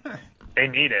 and they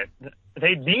need it.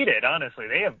 They need it, honestly.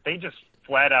 They just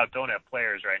flat out don't have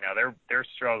players right now. They're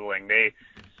struggling.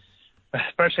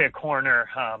 Especially a corner.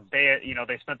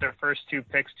 They spent their first 2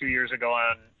 picks 2 years ago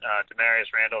on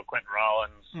Demarius Randall, Quentin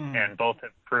Rollins, and both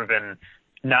have proven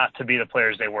not to be the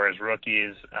players they were as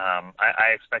rookies.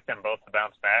 I expect them both to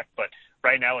bounce back, but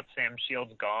right now with Sam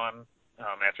Shields gone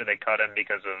after they cut him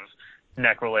because of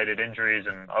neck-related injuries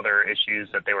and other issues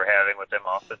that they were having with him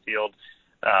off the field,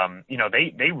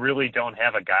 they really don't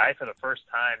have a guy for the first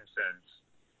time since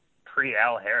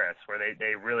pre-Al Harris, where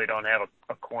they really don't have a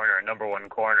number one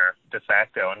corner de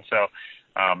facto. And so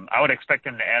I would expect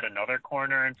them to add another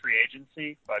corner in free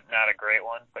agency, but not a great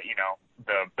one. But,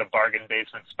 the bargain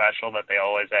basement special that they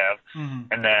always have.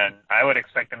 And then I would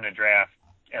expect them to draft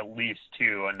at least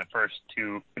 2 in the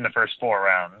first 4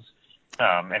 rounds.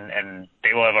 And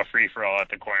they will have a free-for-all at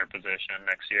the corner position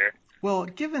next year. Well,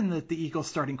 given that the Eagles'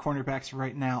 starting cornerbacks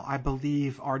right now, I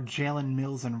believe, are Jalen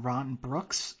Mills and Ron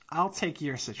Brooks, I'll take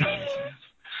your situation.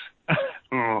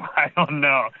 Ooh, I don't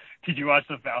know. Did you watch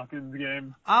the Falcons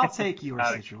game? I'll take your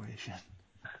situation.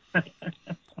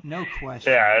 No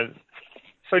question. Yeah.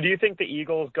 So do you think the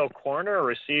Eagles go corner or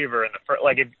receiver in the first?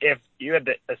 Like, if you had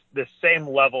the same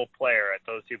level player at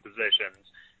those 2 positions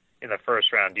in the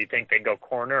first round, do you think they go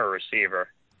corner or receiver?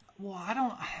 Well, I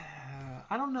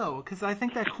don't know, because I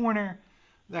think that corner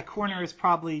is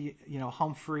probably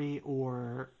Humphrey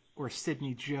or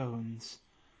Sidney Jones.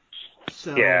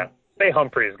 So yeah, say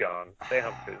Humphrey's gone.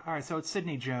 All right, so it's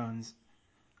Sidney Jones.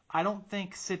 I don't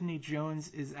think Sidney Jones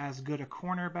is as good a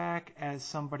cornerback as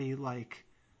somebody like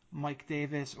Mike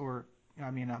Davis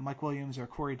Mike Williams or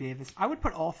Corey Davis. I would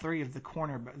put all 3 of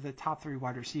the top 3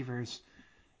 wide receivers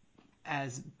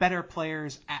as better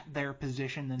players at their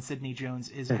position than Sidney Jones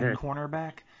is at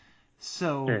cornerback.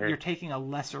 So you're taking a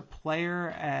lesser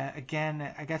player. Again,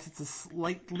 I guess it's a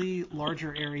slightly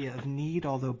larger area of need,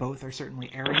 although both are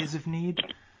certainly areas of need.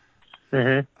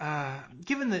 Wide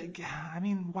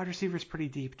receiver is pretty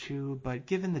deep too, but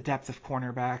given the depth of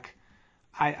cornerback,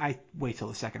 I wait till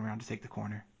the second round to take the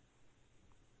corner.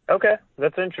 Okay,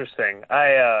 that's interesting.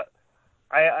 I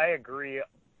agree.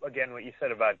 Again, what you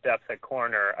said about depth at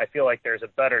corner, I feel like there's a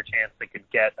better chance they could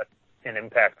get an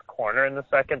impact corner in the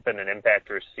second than an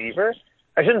impact receiver.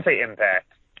 I shouldn't say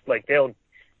impact.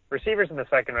 Receivers in the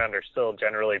second round are still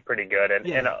generally pretty good, and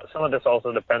some of this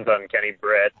also depends on Kenny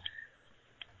Britt.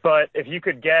 But if you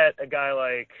could get a guy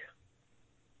like,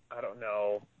 I don't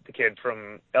know, the kid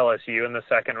from LSU in the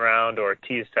second round, or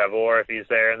Teez Tabor if he's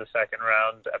there in the second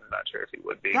round, I'm not sure if he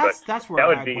would be. That's where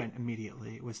I went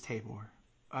immediately. It was Tabor.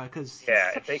 Because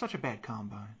such a bad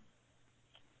combine.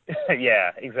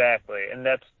 Yeah, exactly. And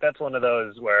that's one of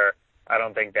those where I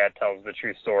don't think that tells the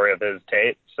true story of his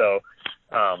tape. So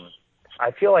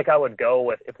I feel like I would go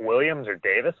with if Williams or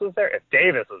Davis was there. If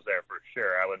Davis was there for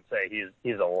sure, I would say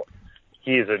he's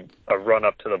a run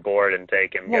up to the board and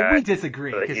take him. Well, we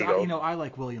disagree because I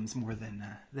like Williams more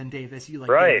than Davis. You like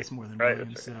Davis more than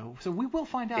Williams. So we will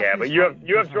find out. Yeah, but you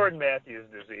have Jordan Matthews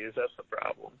disease. That's the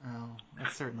problem. Oh,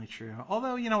 that's certainly true.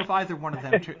 Although if either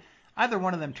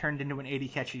one of them turned into an 80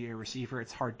 catch a year receiver,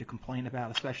 it's hard to complain about,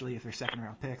 especially if they're second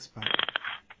round picks. But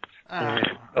I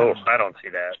don't see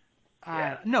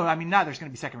that. No, I mean neither's going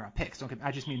to be second round picks.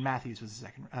 I just mean Matthews was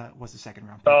a second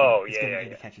round pick. Oh, He's getting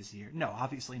 80 catches a year. No,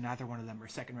 obviously neither one of them are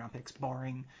second round picks,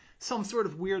 barring some sort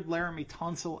of weird Laramie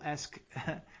Tunsil-esque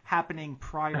happening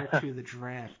prior to the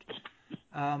draft.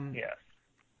 I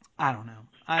don't know.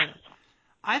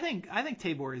 I think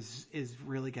Tabor is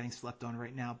really getting slept on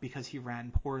right now because he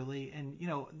ran poorly, and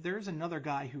there's another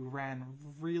guy who ran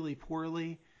really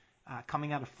poorly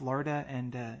coming out of Florida,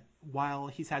 and while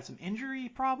he's had some injury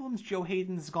problems, Joe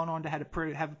Hayden's gone on to have a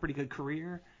pretty good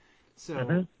career.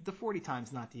 So the 40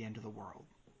 time's not the end of the world.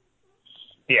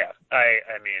 Yeah,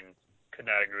 I mean, could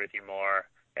not agree with you more.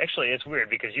 Actually, it's weird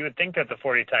because you would think that the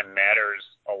 40 time matters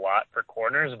a lot for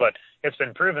corners, but it's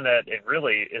been proven that it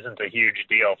really isn't a huge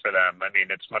deal for them. I mean,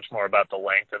 it's much more about the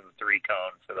length of the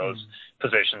 3-cone for those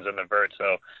positions in the vert.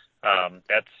 So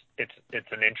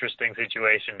it's an interesting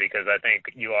situation because I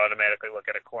think you automatically look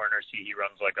at a corner, see he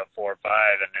runs like a 4.5,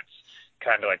 and it's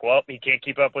kind of like, well, he can't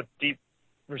keep up with deep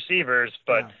receivers,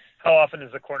 but how often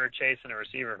is a corner chasing a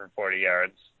receiver for 40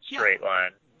 yards straight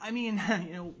line? I mean,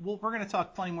 we're going to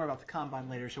talk plenty more about the combine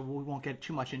later, so we won't get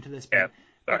too much into this.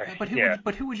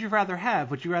 But who would you rather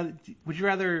have? Would you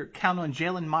rather count on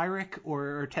Jalen Myrick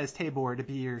or Tez Tabor to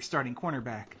be your starting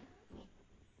cornerback?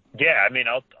 Yeah, I mean,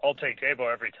 I'll take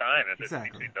Tabor every time if it's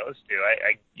between those two.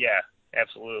 Yeah,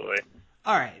 absolutely.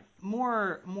 All right,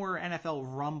 more NFL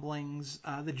rumblings.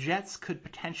 The Jets could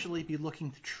potentially be looking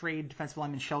to trade defensive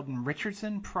lineman Sheldon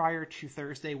Richardson prior to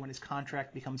Thursday when his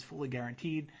contract becomes fully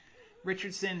guaranteed.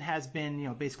 Richardson has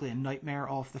been, basically a nightmare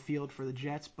off the field for the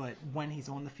Jets, but when he's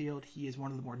on the field, he is one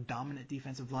of the more dominant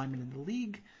defensive linemen in the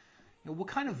league. What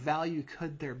kind of value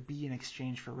could there be in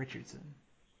exchange for Richardson?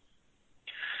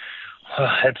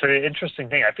 It's an interesting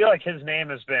thing. I feel like his name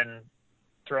has been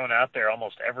thrown out there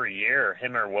almost every year,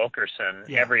 him or Wilkerson,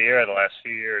 every year the last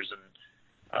few years. And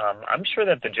I'm sure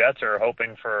that the Jets are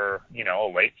hoping for, a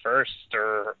late first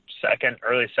or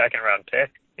early second round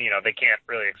pick. They can't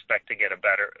really expect to get a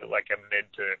mid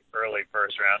to early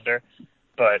first rounder.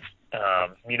 But,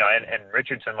 and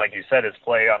Richardson, like you said, his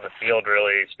play on the field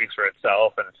really speaks for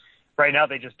itself. And right now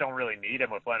they just don't really need him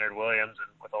with Leonard Williams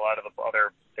and with a lot of the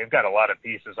other – they've got a lot of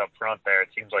pieces up front there. It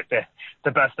seems like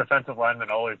the best defensive lineman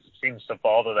always seems to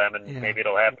fall to them, and maybe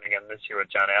it'll happen again this year with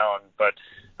John Allen. But,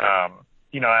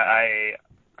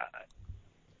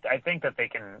 I think that they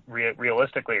can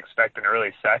realistically expect an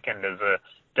early second as a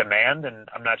demand, and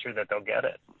I'm not sure that they'll get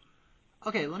it.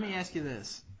 Okay, let me ask you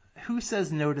this. Who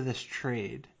says no to this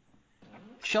trade?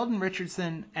 Sheldon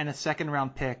Richardson and a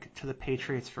second-round pick to the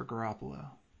Patriots for Garoppolo.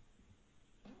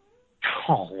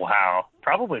 Oh, wow.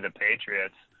 Probably the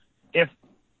Patriots.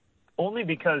 Only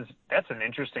because that's an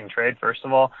interesting trade, first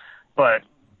of all, but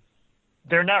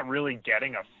they're not really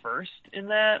getting a first in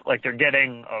that. Like, they're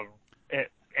getting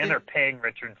they're paying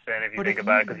Richardson, if you think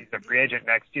about it, because he's a free agent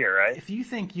next year, right? If you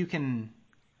think you can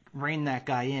rein that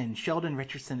guy in, Sheldon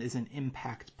Richardson is an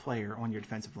impact player on your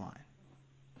defensive line.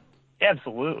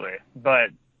 Absolutely.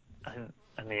 But,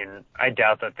 I mean, I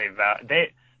doubt that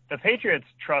the Patriots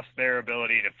trust their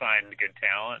ability to find good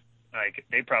talent. Like,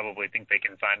 they probably think they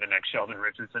can find the next Sheldon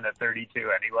Richardson at 32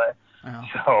 anyway. Oh.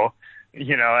 So,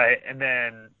 and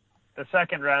then the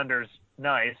second rounder's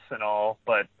nice and all,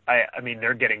 but I mean,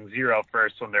 they're getting 0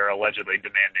 first when they're allegedly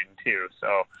demanding 2.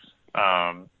 So,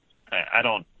 I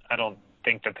don't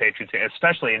think the Patriots,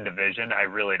 especially in division, I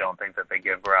really don't think that they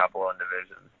give Garoppolo in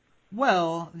division.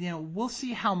 Well, we'll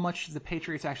see how much the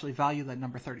Patriots actually value that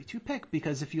number 32 pick,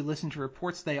 because if you listen to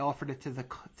reports, they offered it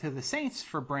to the Saints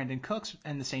for Brandon Cooks,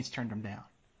 and the Saints turned him down.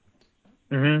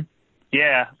 Mm-hmm.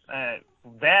 Yeah,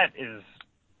 that is,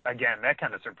 again, that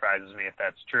kind of surprises me if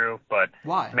that's true. But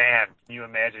why? Man, can you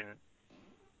imagine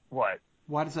what?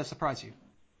 Why does that surprise you?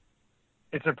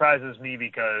 It surprises me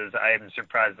because I am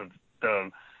surprised that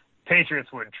the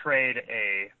Patriots would trade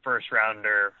a first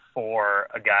rounder for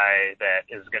a guy that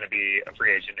is going to be a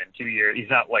free agent in 2 years. He's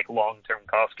not like long-term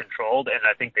cost controlled, and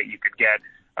I think that you could get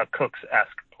a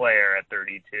Cooks-esque player at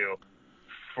 32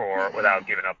 without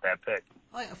giving up that pick.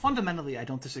 Fundamentally, I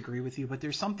don't disagree with you, but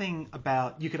there's something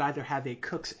about you could either have a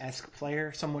Cooks-esque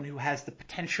player, someone who has the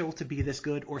potential to be this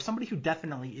good, or somebody who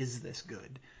definitely is this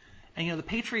good. And the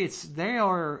Patriots, they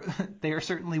are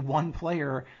certainly one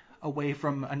player away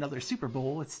from another Super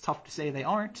Bowl. It's tough to say they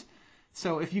aren't.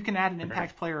 So if you can add an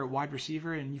impact player at wide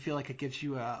receiver and you feel like it gives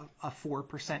you a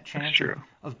 4% chance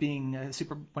of being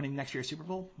winning next year's Super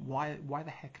Bowl, why the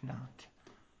heck not?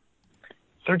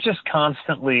 They're just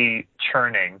constantly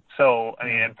churning. So, I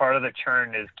mean, and part of the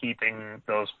churn is keeping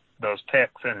those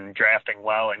picks and drafting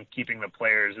well and keeping the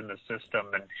players in the system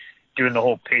and doing the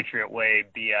whole Patriot way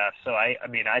BS. So, I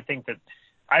mean, I think that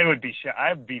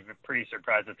I'd be pretty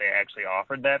surprised if they actually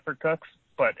offered that for Cooks.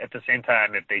 But at the same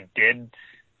time, if they did,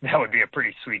 that would be a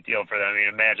pretty sweet deal for them. I mean,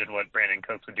 imagine what Brandon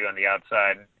Cooks would do on the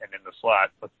outside and in the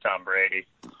slot with Tom Brady.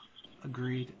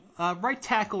 Agreed. Right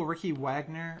tackle Ricky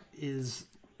Wagner is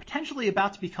potentially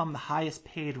about to become the highest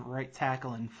paid right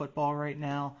tackle in football right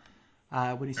now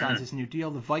when he signs his new deal.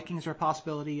 The Vikings are a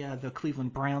possibility. The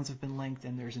Cleveland Browns have been linked,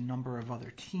 and there's a number of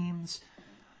other teams.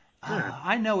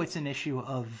 I know it's an issue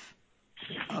of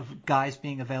guys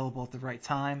being available at the right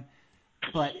time,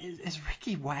 but is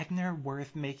Ricky Wagner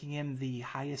worth making him the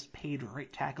highest paid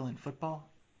right tackle in football?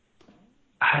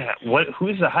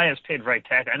 Who's the highest paid right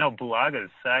tackle? I know Bulaga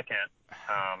is second.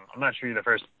 I'm not sure who the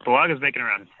first. Bulaga's making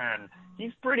around 10.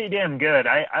 He's pretty damn good.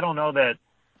 I don't know that.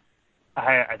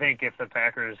 I think if the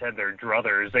Packers had their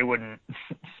druthers, they wouldn't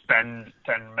spend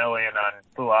 $10 million on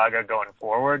Bulaga going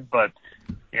forward. But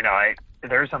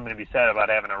there's something to be said about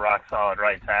having a rock solid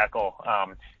right tackle.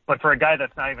 But for a guy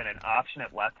that's not even an option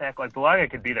at left tackle, like Bulaga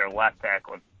could be their left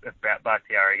tackle if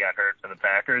Bakhtiari got hurt for the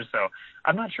Packers. So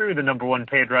I'm not sure who the number one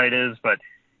paid right is, but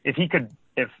if he could,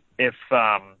 if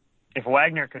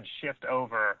Wagner could shift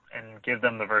over and give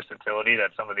them the versatility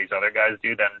that some of these other guys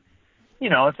do, then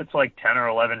if it's like 10 or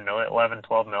 11 million, 11,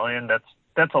 12 million,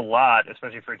 that's a lot,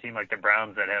 especially for a team like the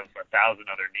Browns that have 1,000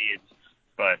 other needs.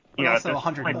 But also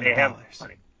 $100 million.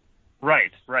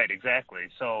 Right, exactly.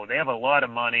 So they have a lot of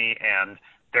money, and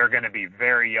they're going to be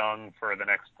very young for the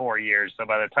next 4 years. So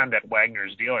by the time that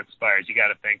Wagner's deal expires, you got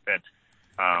to think that,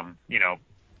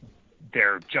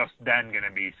 they're just then going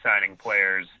to be signing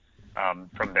players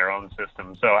from their own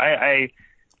system. So I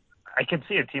can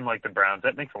see a team like the Browns.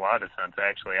 That makes a lot of sense,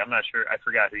 actually. I'm not sure. I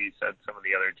forgot who you said some of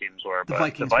the other teams were. The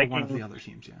Vikings were one of the other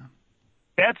teams, yeah.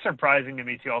 That's surprising to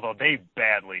me, too, although they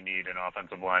badly need an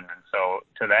offensive lineman. So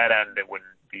to that end, it wouldn't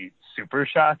be super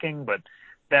shocking. But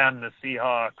then the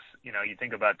Seahawks, you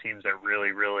think about teams that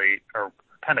really, really are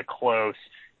kind of close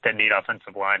that need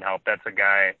offensive line help. That's a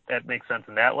guy that makes sense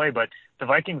in that way. But the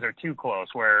Vikings are too close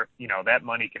where, that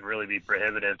money can really be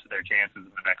prohibitive to their chances in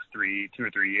the next 2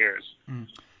 or 3 years. Mm.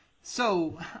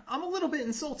 So I'm a little bit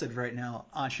insulted right now,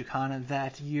 Anshukana,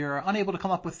 that you're unable to come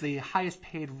up with the highest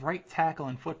paid right tackle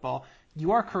in football.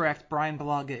 You are correct. Brian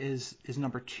Bulaga is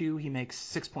number 2. He makes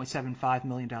 $6.75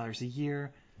 million a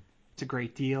year. It's a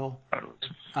great deal. I thought it was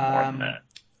more than that.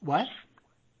 What?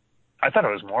 I thought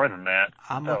it was more than that.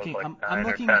 I'm looking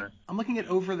at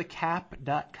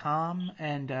overthecap.com,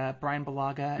 and Brian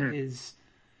Bulaga is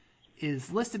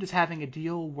listed as having a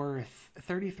deal worth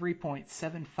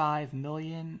 $33.75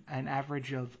 million, an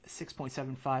average of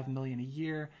 $6.75 million a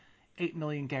year, $8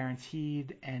 million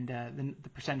guaranteed, and the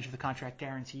percentage of the contract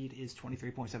guaranteed is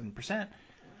 23.7%.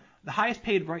 The highest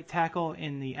paid right tackle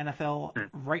in the NFL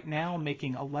right now,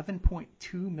 making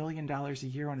 $11.2 million a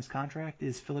year on his contract,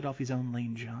 is Philadelphia's own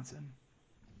Lane Johnson.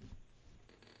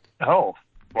 Oh,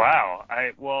 wow.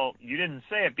 Well, you didn't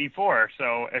say it before,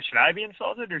 so should I be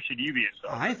insulted or should you be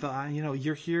insulted? I thought,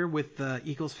 you're here with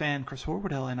Eagles fan Chris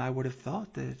Horwoodell, and I would have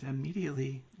thought that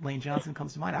immediately Lane Johnson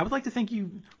comes to mind. I would like to think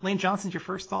Lane Johnson's your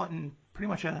first thought in pretty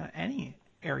much any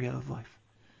area of life.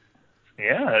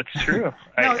 Yeah, that's true.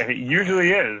 It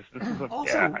usually is.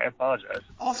 I apologize.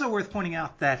 Also worth pointing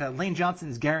out that Lane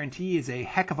Johnson's guarantee is a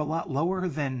heck of a lot lower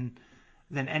than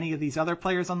any of these other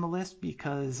players on the list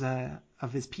because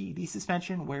of his PED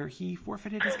suspension, where he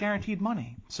forfeited his guaranteed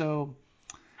money. So,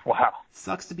 wow,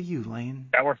 sucks to be you, Lane.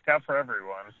 That worked out for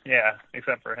everyone. Yeah,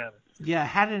 except for him. Yeah,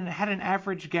 had an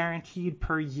average guaranteed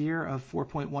per year of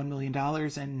 $4.1 million,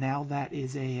 and now that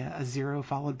is a zero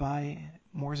followed by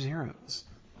more zeros.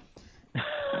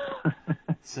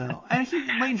 So, and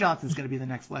Lane Johnson's going to be the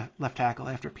next left tackle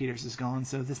after Peters is gone.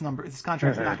 So this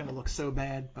contract's not going to look so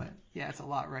bad, but yeah, it's a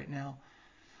lot right now.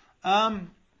 I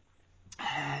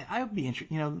would be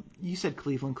interested. You said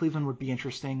Cleveland. Cleveland would be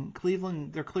interesting.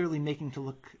 Cleveland, they're clearly looking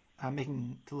to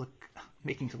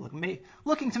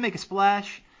make a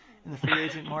splash in the free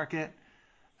agent market,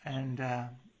 and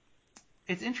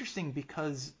it's interesting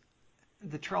because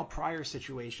the Terrell Pryor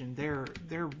situation,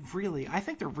 I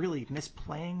think they're really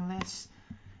misplaying this.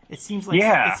 It seems like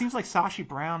Sashi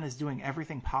Brown is doing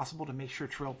everything possible to make sure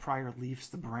Terrell Pryor leaves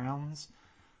the Browns.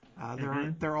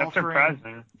 They're That's offering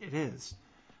surprising. It is.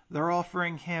 They're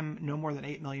offering him no more than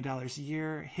 $8 million a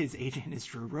year. His agent is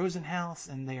Drew Rosenhaus,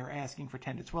 and they are asking for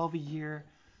 10 to 12 a year.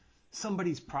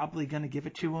 Somebody's probably going to give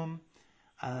it to him.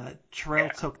 Terrell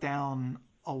took down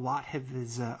a lot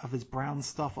of his Brown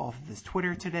stuff off of his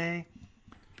Twitter today.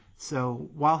 So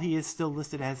while he is still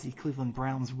listed as the Cleveland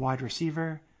Browns wide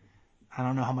receiver, I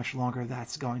don't know how much longer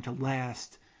that's going to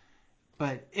last.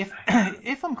 But if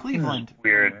I'm Cleveland,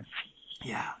 weird.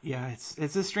 Yeah,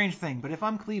 it's a strange thing. But if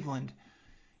I'm Cleveland,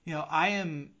 I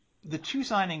am the 2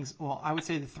 signings. Well, I would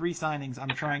say the 3 signings I'm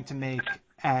trying to make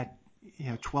at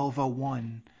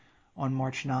 12:01 on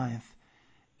March 9th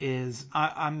is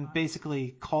I'm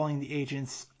basically calling the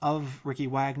agents of Ricky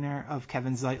Wagner, of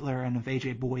Kevin Zeitler, and of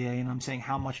AJ Boye, and I'm saying,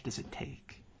 how much does it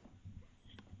take?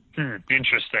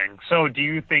 Interesting. So do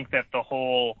you think that the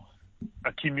whole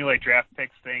accumulate draft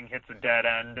picks thing hits a dead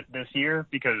end this year?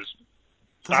 Because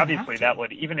obviously that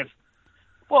would, even if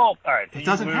Well, all right. So It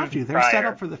doesn't have to. They're Pryor. set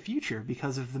up for the future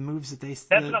because of the moves that they.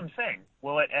 That's what I'm saying.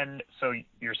 Will it end? So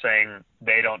you're saying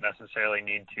they don't necessarily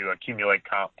need to accumulate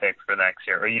comp picks for next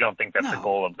year, or you don't think that's the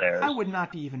goal of theirs? I would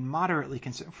not be even moderately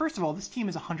concerned. First of all, this team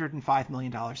is $105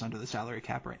 million under the salary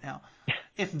cap right now.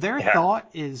 If their thought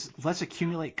is let's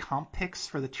accumulate comp picks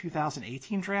for the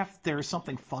 2018 draft, there is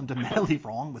something fundamentally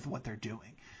wrong with what they're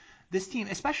doing. This team,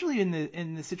 especially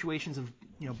in the situations of,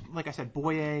 like I said,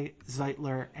 Boye,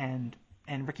 Zeitler, and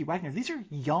Ricky Wagner, these are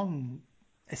young,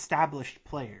 established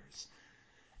players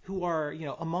who are,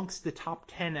 amongst the top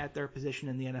 10 at their position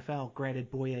in the NFL. Granted,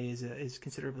 Boye is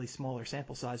considerably smaller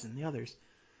sample size than the others.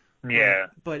 Yeah.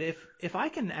 But if I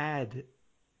can add,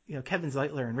 Kevin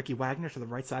Zeitler and Ricky Wagner to the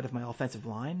right side of my offensive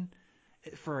line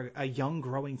for a young,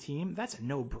 growing team, that's a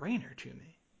no-brainer to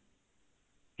me.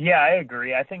 Yeah, I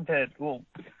agree. I think that, the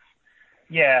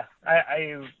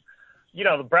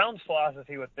Browns'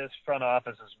 philosophy with this front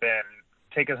office has been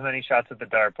take as many shots at the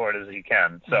dartboard as you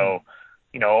can. So,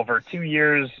 over 2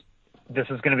 years, this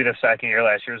is going to be the second year.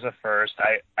 Last year was the first.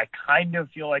 I kind of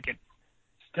feel like it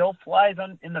still flies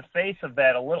in the face of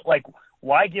that a little. Like,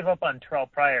 why give up on Terrell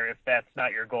Pryor if that's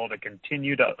not your goal to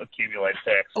continue to accumulate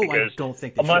picks? Because I don't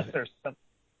think they should.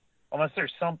 Unless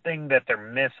there's something that they're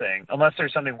missing, unless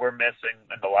there's something we're missing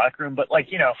in the locker room. But,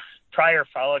 Pryor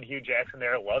followed Hugh Jackson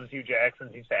there, loves Hugh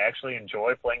Jackson, seems to actually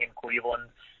enjoy playing in Cleveland.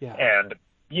 Yeah. And,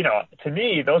 to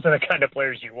me, those are the kind of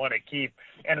players you want to keep,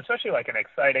 and especially like an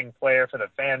exciting player for the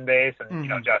fan base. And,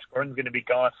 Josh Gordon's going to be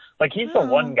gone. Like, he's the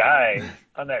one guy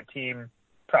on that team,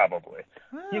 probably.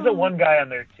 He's the one guy on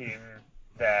their team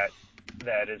that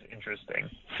is interesting.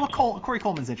 Well, Corey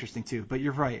Coleman's interesting too, but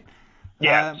you're right.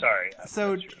 Yeah, sorry.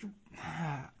 So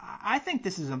I think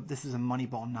this is a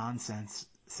Moneyball nonsense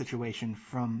situation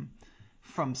from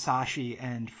Sashi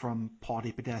and from Paul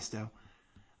DePodesta.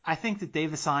 I think that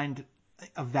they've assigned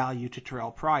a value to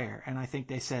Terrell Pryor, and I think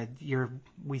they said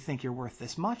we think you're worth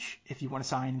this much. If you want to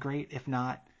sign, great. If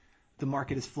not, the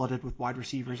market is flooded with wide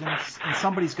receivers, and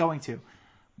somebody's going to.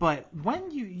 But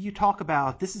when you talk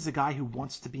about this is a guy who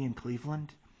wants to be in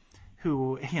Cleveland,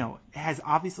 who has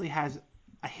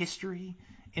a history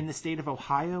in the state of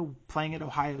Ohio, playing at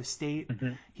Ohio State.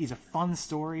 Mm-hmm. He's a fun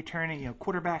story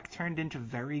quarterback turned into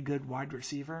very good wide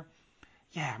receiver.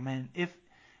 Yeah, man, if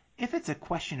it's a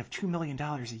question of $2 million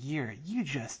a year, you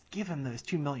just give him those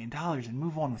 $2 million and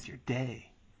move on with your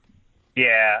day.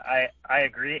 Yeah, I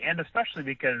agree. And especially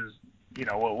because,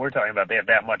 what we're talking about, they have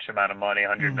that much amount of money,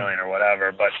 $100 million or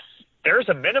whatever, but there's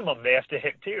a minimum they have to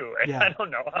hit too. And I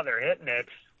don't know how they're hitting it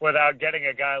without getting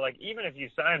a guy like, even if you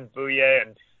sign Bouye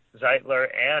and Zeitler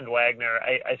and Wagner,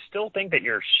 I still think that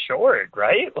you're short,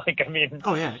 right?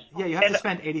 Oh yeah, you have to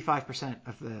spend 85%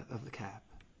 of the cap.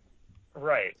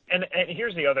 Right. And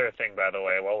here's the other thing, by the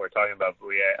way, while we're talking about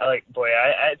Bouye, I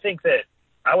think that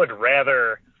I would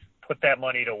rather put that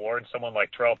money towards someone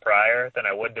like Terrell Pryor than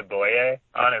I would to Bouye,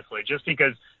 honestly, just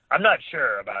because I'm not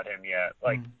sure about him yet.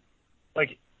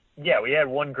 We had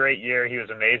one great year. He was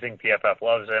amazing. PFF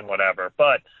loves him, whatever.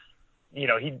 But,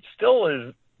 he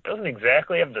still doesn't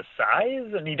exactly have the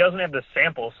size, and he doesn't have the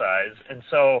sample size. And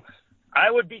so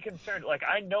I would be concerned.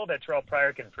 I know that Terrell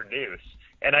Pryor can produce,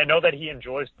 and I know that he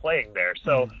enjoys playing there.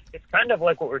 So it's kind of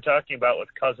like what we're talking about with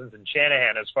Cousins and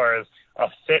Shanahan as far as a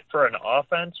fit for an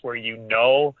offense where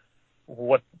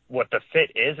what the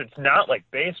fit is. It's not like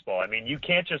baseball. I mean, you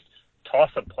can't just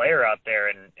toss a player out there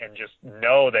and just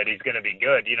know that he's going to be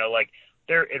good.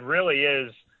 It really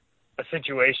is a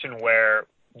situation where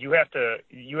you have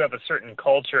a certain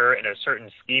culture and a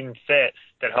certain scheme fit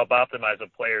that help optimize a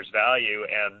player's value.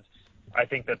 And I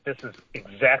think that this is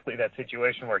exactly that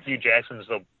situation where Hugh Jackson is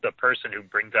the person who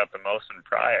brings out the most in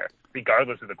Pryor,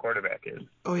 regardless who the quarterback is.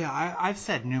 Oh yeah, I've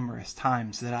said numerous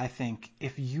times that I think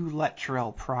if you let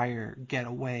Terrell Pryor get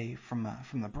away from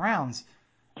the Browns,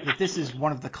 that this is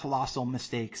one of the colossal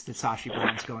mistakes that Sashi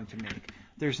Brown's going to make.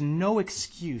 There's no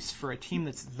excuse for a team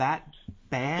that's that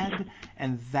bad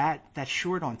and that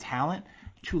short on talent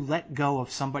to let go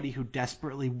of somebody who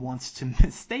desperately wants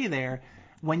to stay there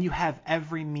when you have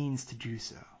every means to do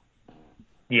so.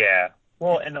 Yeah.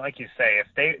 Well, and like you say, if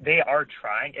they are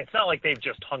trying, it's not like they've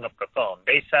just hung up the phone.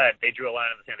 They drew a line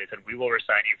in the sand. They said, we will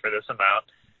resign you for this amount,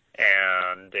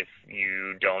 and if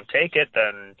you don't take it,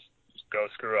 then go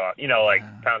screw off,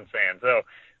 pound sand. So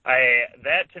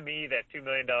that to me, that $2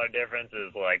 million difference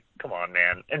is like, come on,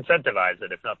 man, incentivize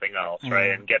it if nothing else,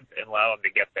 right? And allow them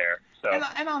to get there. So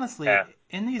and honestly,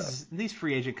 in these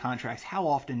free agent contracts, how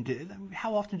often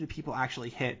do people actually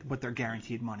hit what their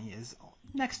guaranteed money is?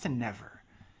 Next to never.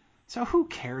 So who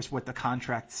cares what the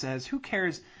contract says? Who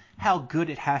cares how good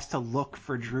it has to look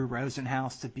for Drew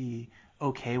Rosenhaus to be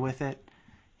okay with it?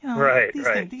 Right,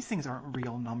 these things aren't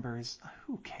real numbers.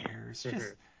 Who cares? Mm-hmm.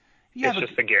 It's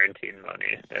just the guaranteed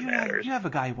money that matters. You have a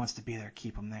guy who wants to be there,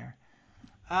 keep him there.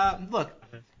 Look,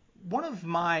 one of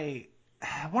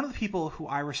the people who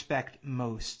I respect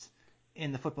most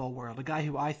in the football world, a guy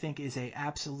who I think is a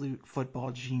absolute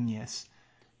football genius,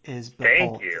 is Bill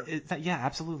Polian. Thank you. Yeah,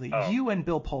 absolutely. Oh. You and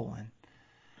Bill Polian.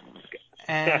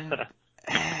 And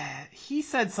he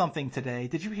said something today.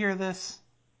 Did you hear this?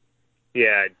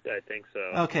 Yeah, I think so.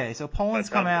 Okay, so Polian's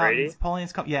come out.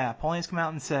 Polian's come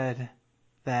out and said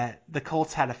that the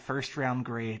Colts had a first-round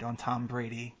grade on Tom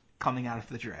Brady coming out of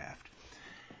the draft.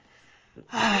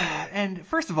 And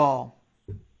first of all,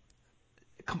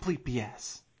 complete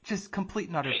BS. Just complete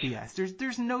and utter BS.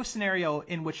 There's no scenario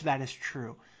in which that is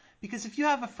true. Because if you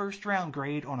have a first-round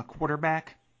grade on a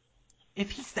quarterback,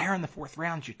 if he's there in the fourth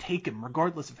round, you take him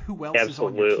regardless of who else is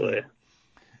on your team.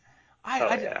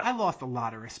 I lost a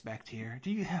lot of respect here.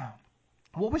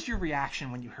 What was your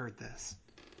reaction when you heard this?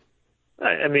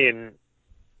 I mean,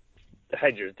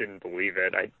 I just didn't believe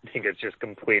it. I think it's just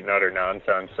complete and utter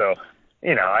nonsense. So,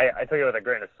 I took it with a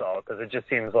grain of salt because it just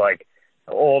seems like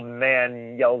an old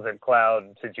man yells at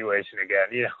cloud situation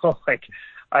again.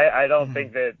 I don't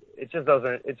think that it just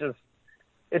doesn't.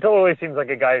 It totally seems like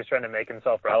a guy who's trying to make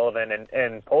himself relevant.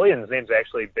 And Polian's name's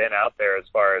actually been out there as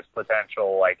far as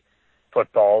potential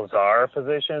football czar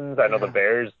positions. I know the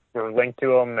Bears were linked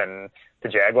to him, and the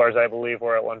Jaguars, I believe,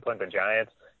 were at one point the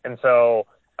Giants. And so,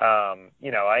 I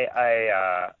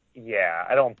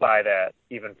don't buy that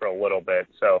even for a little bit.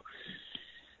 So,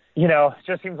 it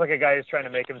just seems like a guy who's trying to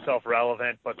make himself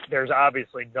relevant, but there's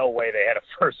obviously no way they had a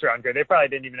first-round grade. They probably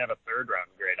didn't even have a third-round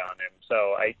grade on him.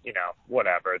 So,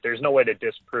 whatever. There's no way to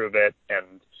disprove it,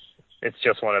 and it's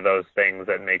just one of those things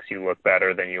that makes you look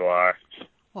better than you are.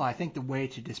 Well, I think the way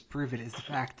to disprove it is the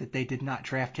fact that they did not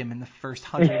draft him in the first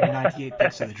 198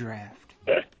 picks of the draft.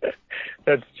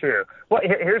 That's true. Well,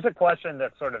 here's a question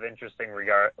that's sort of interesting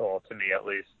to me at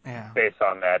least, based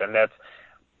on that. And that's,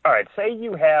 all right, say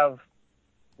you have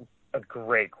a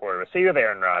great quarterback. Say you have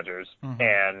Aaron Rodgers,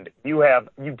 and you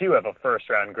do have a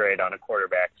first-round grade on a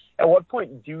quarterback. At what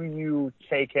point do you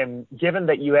take him, given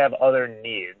that you have other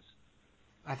needs?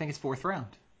 I think it's fourth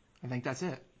round. I think that's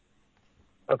it.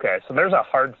 Okay, so there's a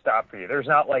hard stop for you. There's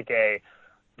not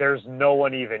there's no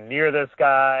one even near this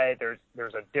guy.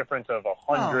 There's a difference of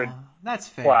 100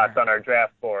 spots on our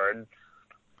draft board.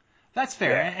 That's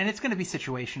fair, and it's going to be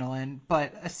situational.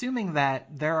 But assuming that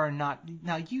there are not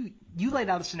now, you laid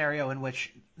out a scenario in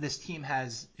which this team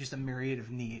has just a myriad of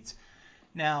needs.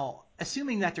 Now,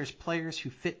 assuming that there's players who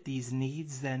fit these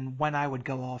needs, then when I would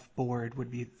go off board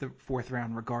would be the fourth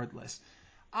round, regardless.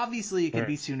 Obviously, it could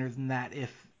be sooner than that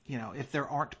if there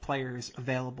aren't players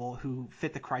available who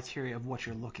fit the criteria of what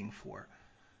you're looking for.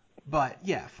 But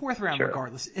yeah, fourth round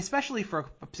regardless, especially for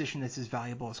a position that's as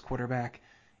valuable as quarterback.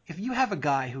 If you have a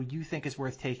guy who you think is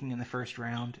worth taking in the first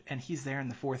round and he's there in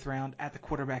the fourth round at the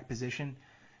quarterback position,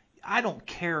 I don't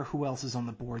care who else is on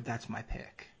the board. That's my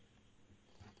pick.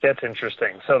 That's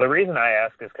interesting. So the reason I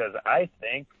ask is because I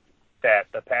think that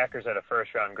the Packers had a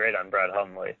first round grade on Brett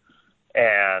Hundley,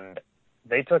 and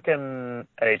they took him,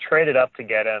 they traded up to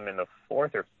get him in the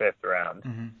fourth or fifth round.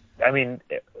 Mm-hmm. I mean,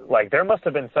 there must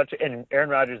have been and Aaron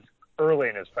Rodgers early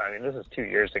in his prime. I mean, this is 2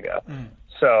 years ago. Mm.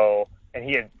 So, and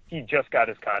he just got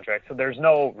his contract, so there's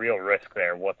no real risk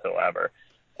there whatsoever.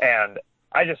 And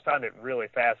I just found it really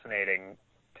fascinating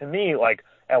to me,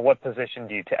 at what position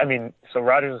do you take? I mean, so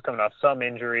Rodgers is coming off some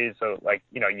injuries, so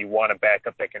you want a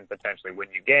backup that can potentially win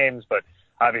you games, but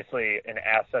obviously an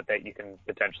asset that you can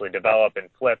potentially develop and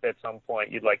flip at some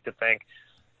point, you'd like to think.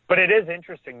 But it is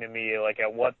interesting to me,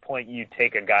 at what point you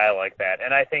take a guy like that.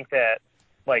 And I think that,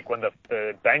 when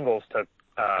the Bengals took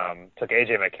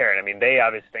A.J. McCarron, I mean, they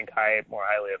obviously think more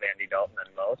highly of Andy Dalton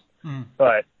than most,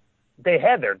 but they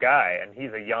had their guy, and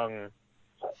he's a young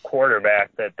quarterback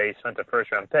that they spent a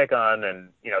first-round pick on, and,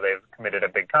 they've committed a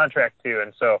big contract to.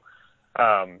 And so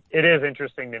it is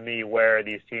interesting to me where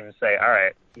these teams say, all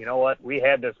right, you know what? We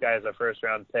had this guy as a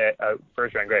first-round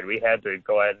grade. We had to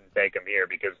go ahead and take him here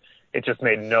because it just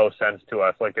made no sense to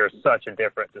us. There's such a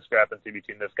different discrepancy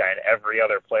between this guy and every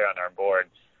other player on our board.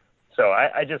 So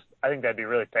I think that'd be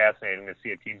really fascinating to see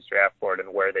a team's draft board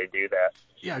and where they do that.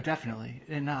 Yeah, definitely.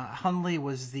 And Hundley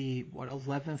was the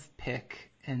 11th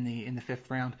pick in the fifth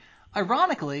round.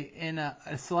 Ironically, in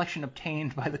a selection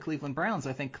obtained by the Cleveland Browns,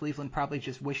 I think Cleveland probably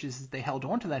just wishes that they held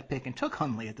on to that pick and took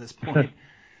Hundley at this point.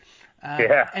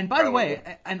 And by the way,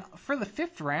 and for the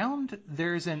fifth round,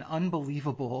 there's an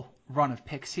unbelievable run of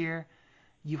picks here.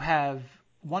 You have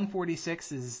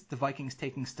 146 is the Vikings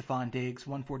taking Stephon Diggs,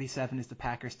 147 is the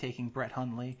Packers taking Brett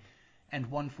Hundley, and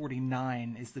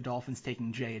 149 is the Dolphins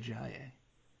taking Jay Ajayi.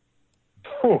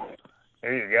 Whew.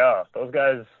 There you go. Those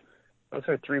guys, those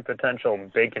are three potential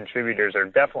big contributors, are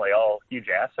definitely all huge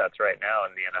assets right now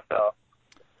in the NFL.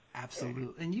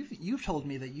 Absolutely. And you've told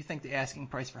me that you think the asking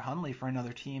price for Hundley for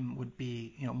another team would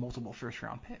be, multiple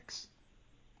first-round picks.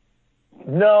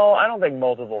 No, I don't think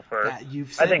multiple first.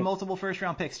 You've said multiple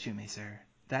first-round picks to me, sir.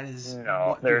 That is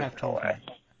what you have told me.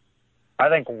 I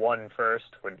think one first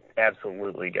would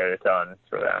absolutely get it done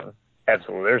for them.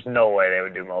 Absolutely. There's no way they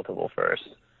would do multiple first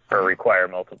or require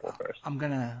multiple first. I'm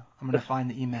gonna find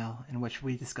the email in which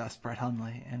we discussed Brett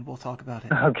Hundley, and we'll talk about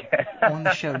it on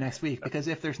the show next week. Because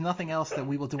if there's nothing else that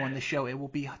we will do on the show, it will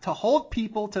be to hold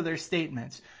people to their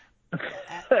statements.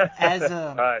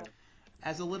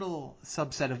 As a little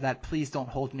subset of that, please don't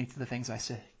hold me to the things I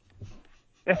say.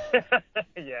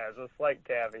 Yeah, as a slight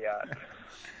caveat.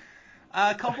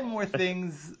 A couple more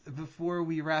things before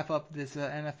we wrap up this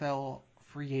NFL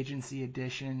free agency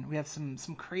edition. We have some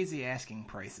crazy asking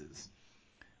prices.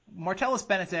 Martellus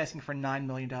Bennett's asking for $9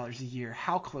 million a year.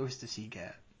 How close does he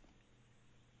get?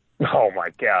 Oh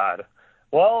my God.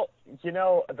 Well,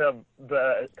 the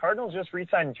Cardinals just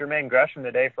re-signed Jermaine Gresham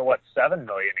today for $7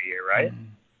 million a year, right?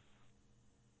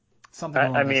 Something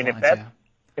along those lines,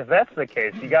 if that's the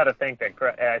case, you got to think that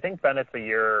I think Bennett's a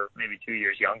year, maybe 2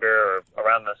 years younger, or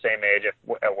around the same age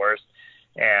at worst,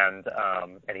 and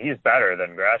he's better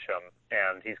than Gresham,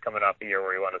 and he's coming off a year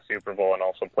where he won a Super Bowl and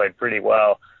also played pretty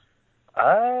well.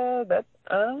 I'm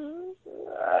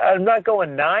not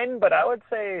going 9, but I would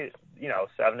say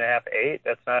 7.5, 8.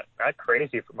 That's not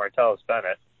crazy for Martellus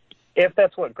Bennett. If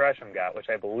that's what Gresham got, which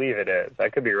I believe it is. I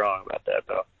could be wrong about that,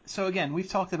 though. So, again, we've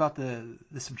talked about the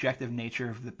subjective nature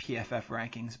of the PFF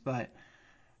rankings, but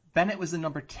Bennett was the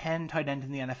number 10 tight end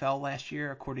in the NFL last year,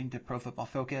 according to Pro Football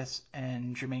Focus,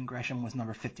 and Jermaine Gresham was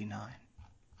number 59.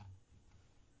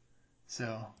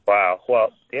 So. Wow.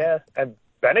 Well, yeah, and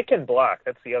Bennett can block.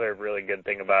 That's the other really good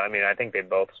thing about it. I mean, I think they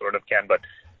both sort of can, but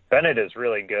Bennett is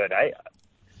really good.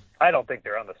 I don't think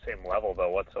they're on the same level,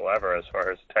 though, whatsoever as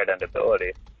far as tight end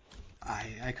ability.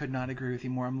 I could not agree with you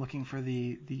more. I'm looking for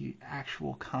the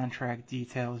actual contract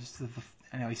details.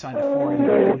 I know he signed a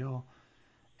 4-year deal,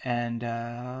 and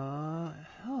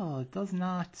it does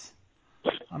not.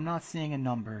 I'm not seeing a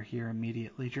number here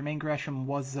immediately. Jermaine Gresham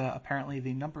was apparently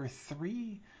the number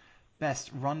 3 best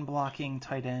run blocking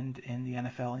tight end in the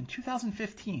NFL in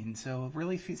 2015. So it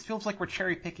really feels like we're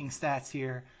cherry picking stats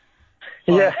here.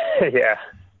 But, yeah.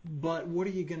 But what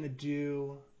are you gonna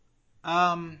do?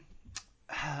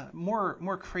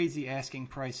 More crazy asking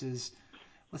prices.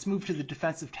 Let's move to the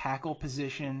defensive tackle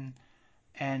position,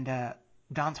 and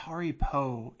Dontari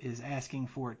Poe is asking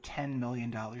for $10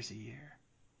 million a year.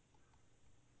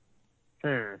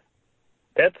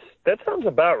 That sounds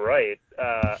about right.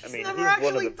 He's never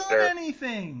actually done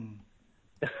anything.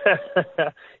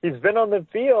 He's been on the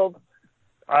field.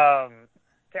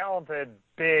 Talented,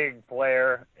 big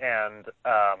player, and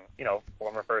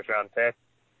former first-round pick.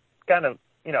 Kind of,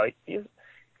 what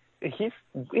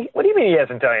do you mean he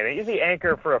hasn't done anything? He's the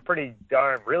anchor for a pretty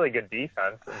really good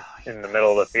defense in the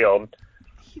middle of the field.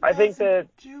 I think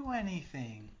that do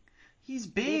anything. He's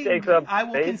big. He takes up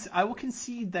I will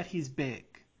concede that he's big.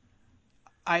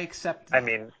 I accept that. I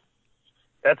mean,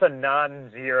 that's a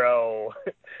non-zero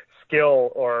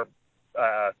skill or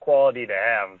quality to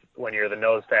have when you're the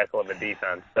nose tackle of a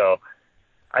defense. So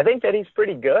I think that he's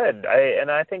pretty good.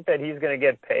 I think that he's going to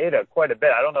get paid quite a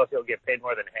bit. I don't know if he'll get paid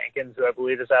more than Hankins, who I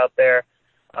believe is out there.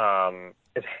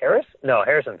 Is Harris? No,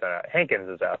 Harrison's not. Hankins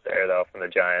is out there, though, from the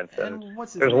Giants. And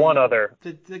what's his there's name? one other.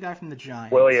 The guy from the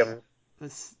Giants. Williams.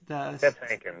 That's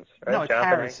Hankins, right? No, it's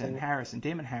Jonathan Harrison.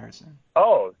 Damon Harrison.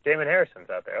 Oh, Damon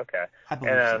Harrison's out there. Okay. I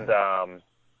believe so.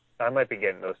 I might be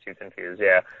getting those two confused,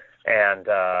 yeah. And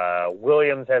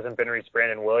Williams hasn't been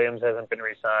Brandon Williams hasn't been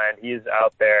re-signed. He's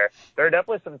out there. There are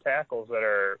definitely some tackles that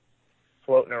are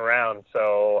floating around,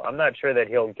 so I'm not sure that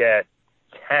he'll get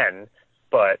 10,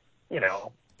 but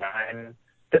 9.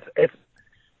 It's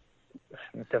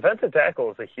defensive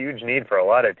tackle is a huge need for a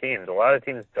lot of teams. A lot of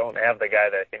teams don't have the guy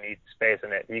that can eat space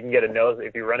in it. You can get a nose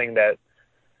if you're running that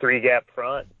 3-gap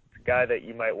front, guy that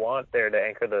you might want there to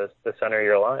anchor the center of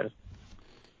your line.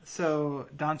 So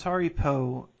Dontari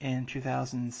Poe in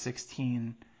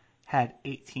 2016 had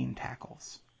 18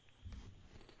 tackles.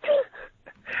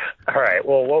 All right.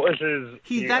 Well, what was his?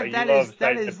 That is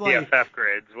PFF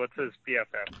grades. What's his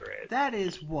PFF grade? That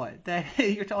is what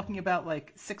you're talking about,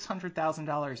 like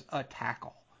 $600,000 a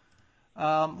tackle.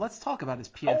 Let's talk about his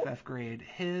PFF grade.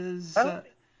 His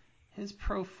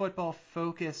Pro Football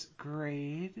Focus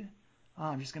grade.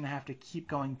 I'm just gonna have to keep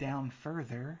going down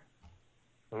further.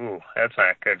 Ooh, that's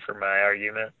not good for my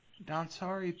argument.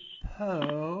 Dontari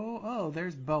Poe. Oh,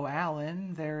 there's Bo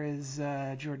Allen. There is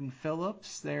Jordan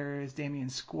Phillips. There is Damian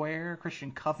Square,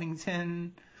 Christian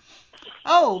Covington.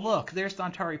 Oh, look, there's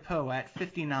Dontari Poe at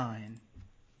 59.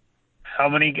 How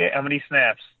many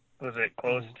snaps? Was it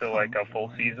close to like a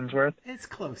full season's worth? It's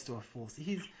close to a full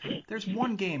season. There's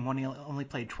one game when he only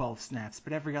played 12 snaps,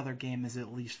 but every other game is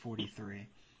at least 43.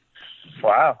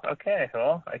 Wow. Okay.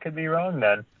 Well, I could be wrong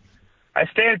then. I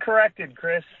stand corrected,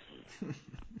 Chris.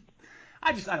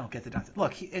 I don't get the Dontari.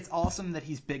 Look, it's awesome that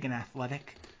he's big and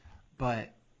athletic, but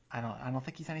I don't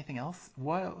think he's anything else.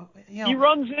 He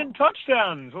runs in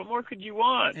touchdowns. What more could you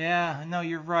want? Yeah, no,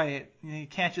 you're right. You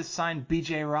can't just sign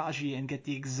B.J. Raji and get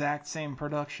the exact same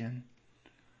production.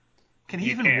 Can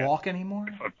he even walk anymore?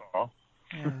 Football.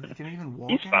 Yeah, can he even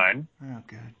walk? He's fine. Oh,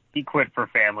 good. He quit for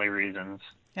family reasons.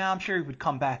 Yeah, I'm sure he would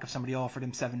come back if somebody offered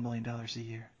him $7 million a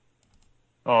year.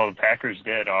 Oh, the Packers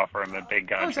did offer him a big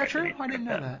contract. Oh, is that true? I didn't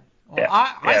know that. Well, yeah.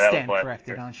 I stand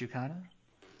corrected, aren't you, kind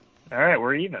of? All right,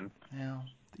 we're even.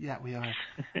 Yeah, we are.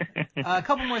 A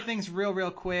couple more things real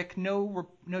quick. No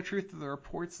truth to the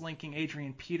reports linking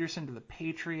Adrian Peterson to the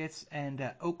Patriots,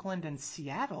 and Oakland and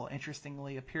Seattle,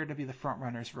 interestingly, appear to be the front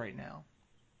runners right now.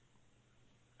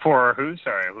 For who?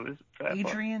 Sorry, who's that?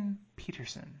 Adrian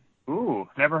Peterson. Ooh,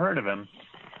 never heard of him.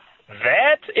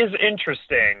 That is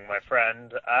interesting, my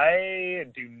friend.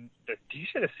 Do you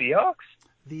say the Seahawks?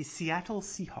 The Seattle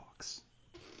Seahawks.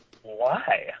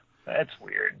 Why? That's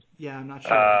weird. Yeah, I'm not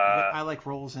sure. I like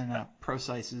Rolls, and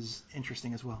ProSice is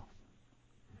interesting as well.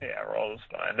 Yeah, Rolls is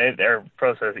fine. They're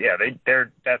ProSice. Yeah,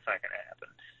 that's not going to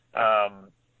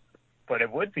happen. But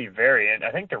it would be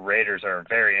I think the Raiders are a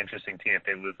very interesting team if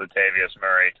they lose Latavius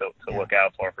Murray to look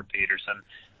out for Peterson.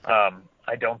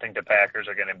 I don't think the Packers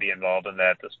are going to be involved in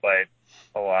that, despite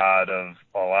a lot of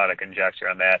conjecture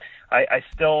on that. I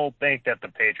still think that the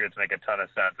Patriots make a ton of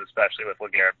sense, especially with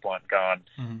LeGarrette Blount gone.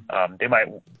 Mm-hmm. They might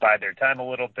bide their time a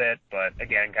little bit, but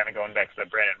again, kind of going back to the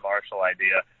Brandon Marshall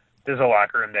idea, there's a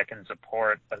locker room that can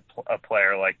support a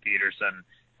player like Peterson.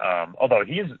 Although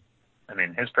his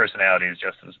personality is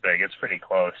just as big. It's pretty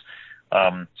close.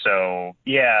 So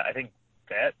yeah, I think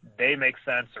that they make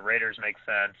sense. The Raiders make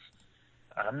sense.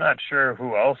 I'm not sure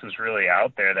who else is really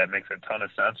out there that makes a ton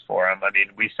of sense for them. I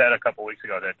mean, we said a couple weeks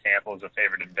ago that Tampa was a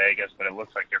favorite in Vegas, but it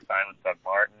looks like they're fine with Doug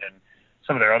Martin and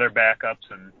some of their other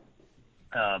backups. And,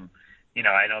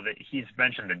 I know that he's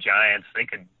mentioned the Giants. They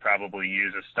could probably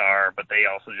use a star, but they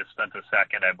also just spent a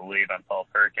second, I believe, on Paul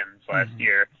Perkins last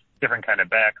year. Different kind of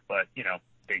back, but,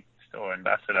 they still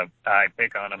invested a high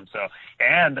pick on him. So,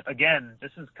 and again,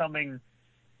 this is coming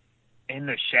in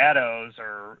the shadows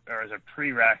or as a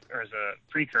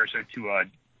precursor to a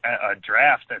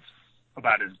draft that's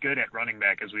about as good at running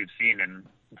back as we've seen in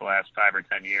the last 5 or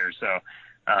 10 years. So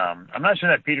I'm not sure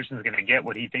that Peterson's going to get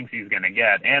what he thinks he's going to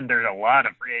get. And there's a lot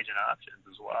of free agent options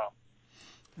as well.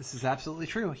 This is absolutely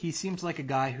true. He seems like a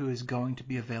guy who is going to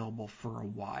be available for a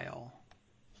while.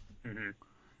 Mm-hmm.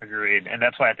 Agreed. And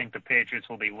that's why I think the Patriots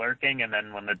will be lurking. And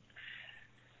then when the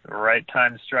right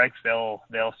time strikes, they'll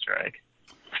strike.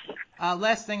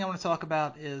 Last thing I want to talk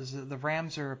about is the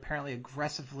Rams are apparently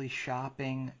aggressively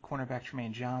shopping cornerback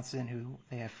Tremaine Johnson, who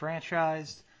they have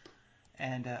franchised.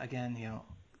 And again,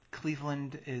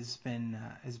 Cleveland has been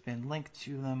linked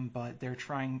to them, but they're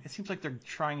trying. It seems like they're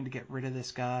trying to get rid of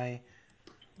this guy.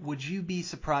 Would you be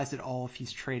surprised at all if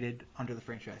he's traded under the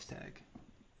franchise tag?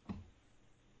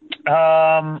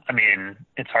 I mean,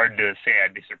 it's hard to say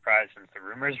I'd be surprised since the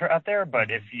rumors are out there,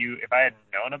 but if I hadn't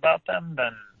known about them,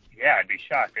 then yeah, I'd be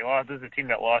shocked. This is a team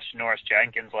that lost Norris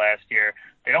Jenkins last year.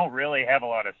 They don't really have a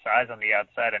lot of size on the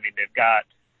outside. I mean, they've got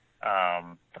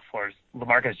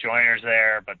LaMarcus Joyner's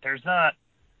there, but there's not,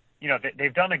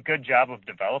 they've done a good job of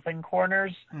developing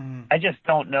corners. I just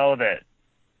don't know that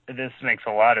this makes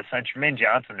a lot of sense. Tremaine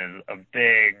Johnson is a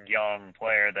big, young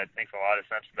player that makes a lot of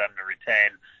sense for them to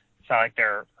retain. It's not like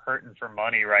they're hurting for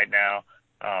money right now.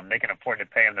 They can afford to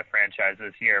pay him the franchise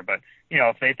this year. But,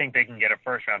 if they think they can get a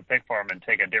first-round pick for him and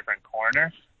take a different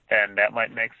corner, then that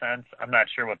might make sense. I'm not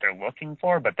sure what they're looking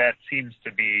for, but that seems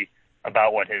to be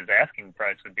about what his asking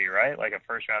price would be, right? Like a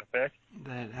first-round pick?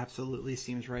 That absolutely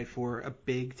seems right for a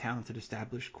big, talented,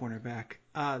 established cornerback.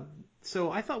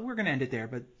 So I thought we were going to end it there,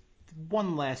 but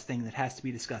one last thing that has to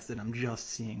be discussed that I'm just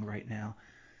seeing right now,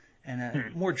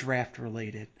 and more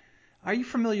draft-related. Are you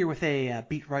familiar with a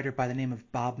beat writer by the name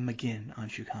of Bob McGinn on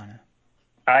Chicana?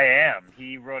 I am.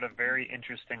 He wrote a very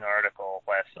interesting article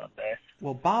last Sunday.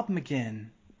 Well, Bob McGinn,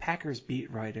 Packers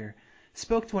beat writer,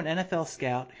 spoke to an NFL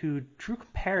scout who drew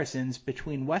comparisons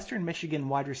between Western Michigan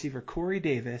wide receiver Corey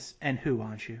Davis and who,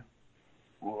 Anshu?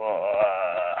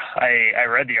 I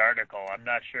read the article. I'm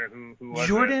not sure who was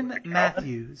Jordan it. Was it Calvin?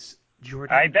 Matthews.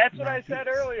 Jordan. That's what Matthews. I said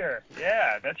earlier.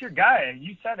 Yeah, that's your guy.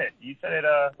 You said it. You said it.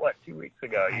 2 weeks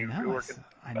ago?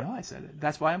 I know I said it.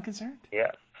 That's why I'm concerned.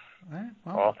 Yeah. All right,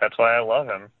 Well, that's why I love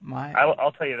him.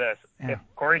 I'll tell you this: Yeah. if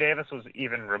Corey Davis was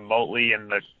even remotely in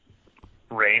the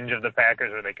range of the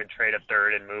Packers, where they could trade a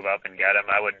third and move up and get him,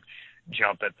 I would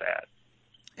jump at that.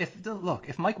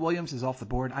 If Mike Williams is off the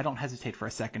board, I don't hesitate for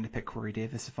a second to pick Corey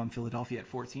Davis if I'm Philadelphia at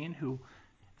 14, who,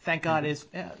 thank God, is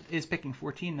picking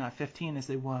 14, not 15, as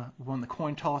they won the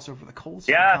coin toss over the Colts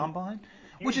in the Combine,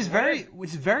 which is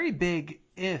very big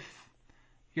if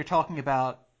you're talking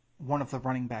about one of the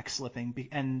running backs slipping,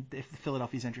 and if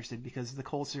Philadelphia's interested, because the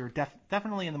Colts are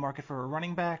definitely in the market for a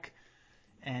running back,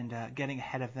 and getting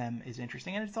ahead of them is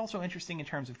interesting. And it's also interesting in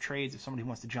terms of trades if somebody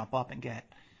wants to jump up and get,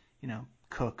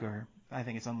 Cook, or I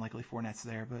think it's unlikely Fournette's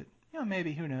there, but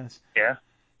maybe, who knows? Yeah.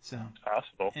 So it's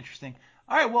possible. Interesting.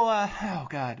 All right, well, oh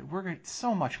God,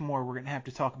 so much more we're going to have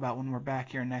to talk about when we're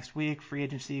back here next week. Free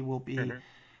agency will be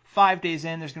 5 days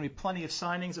in. There's going to be plenty of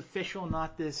signings, official,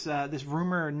 not this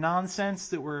rumor nonsense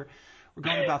that we're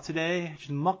going about today,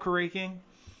 just muckraking.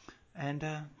 And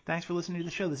thanks for listening to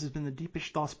the show. This has been the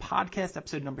Deepish Thoughts Podcast,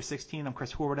 episode number 16. I'm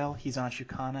Chris Horwedel. He's Anshu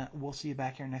Khanna. We'll see you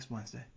back here next Wednesday.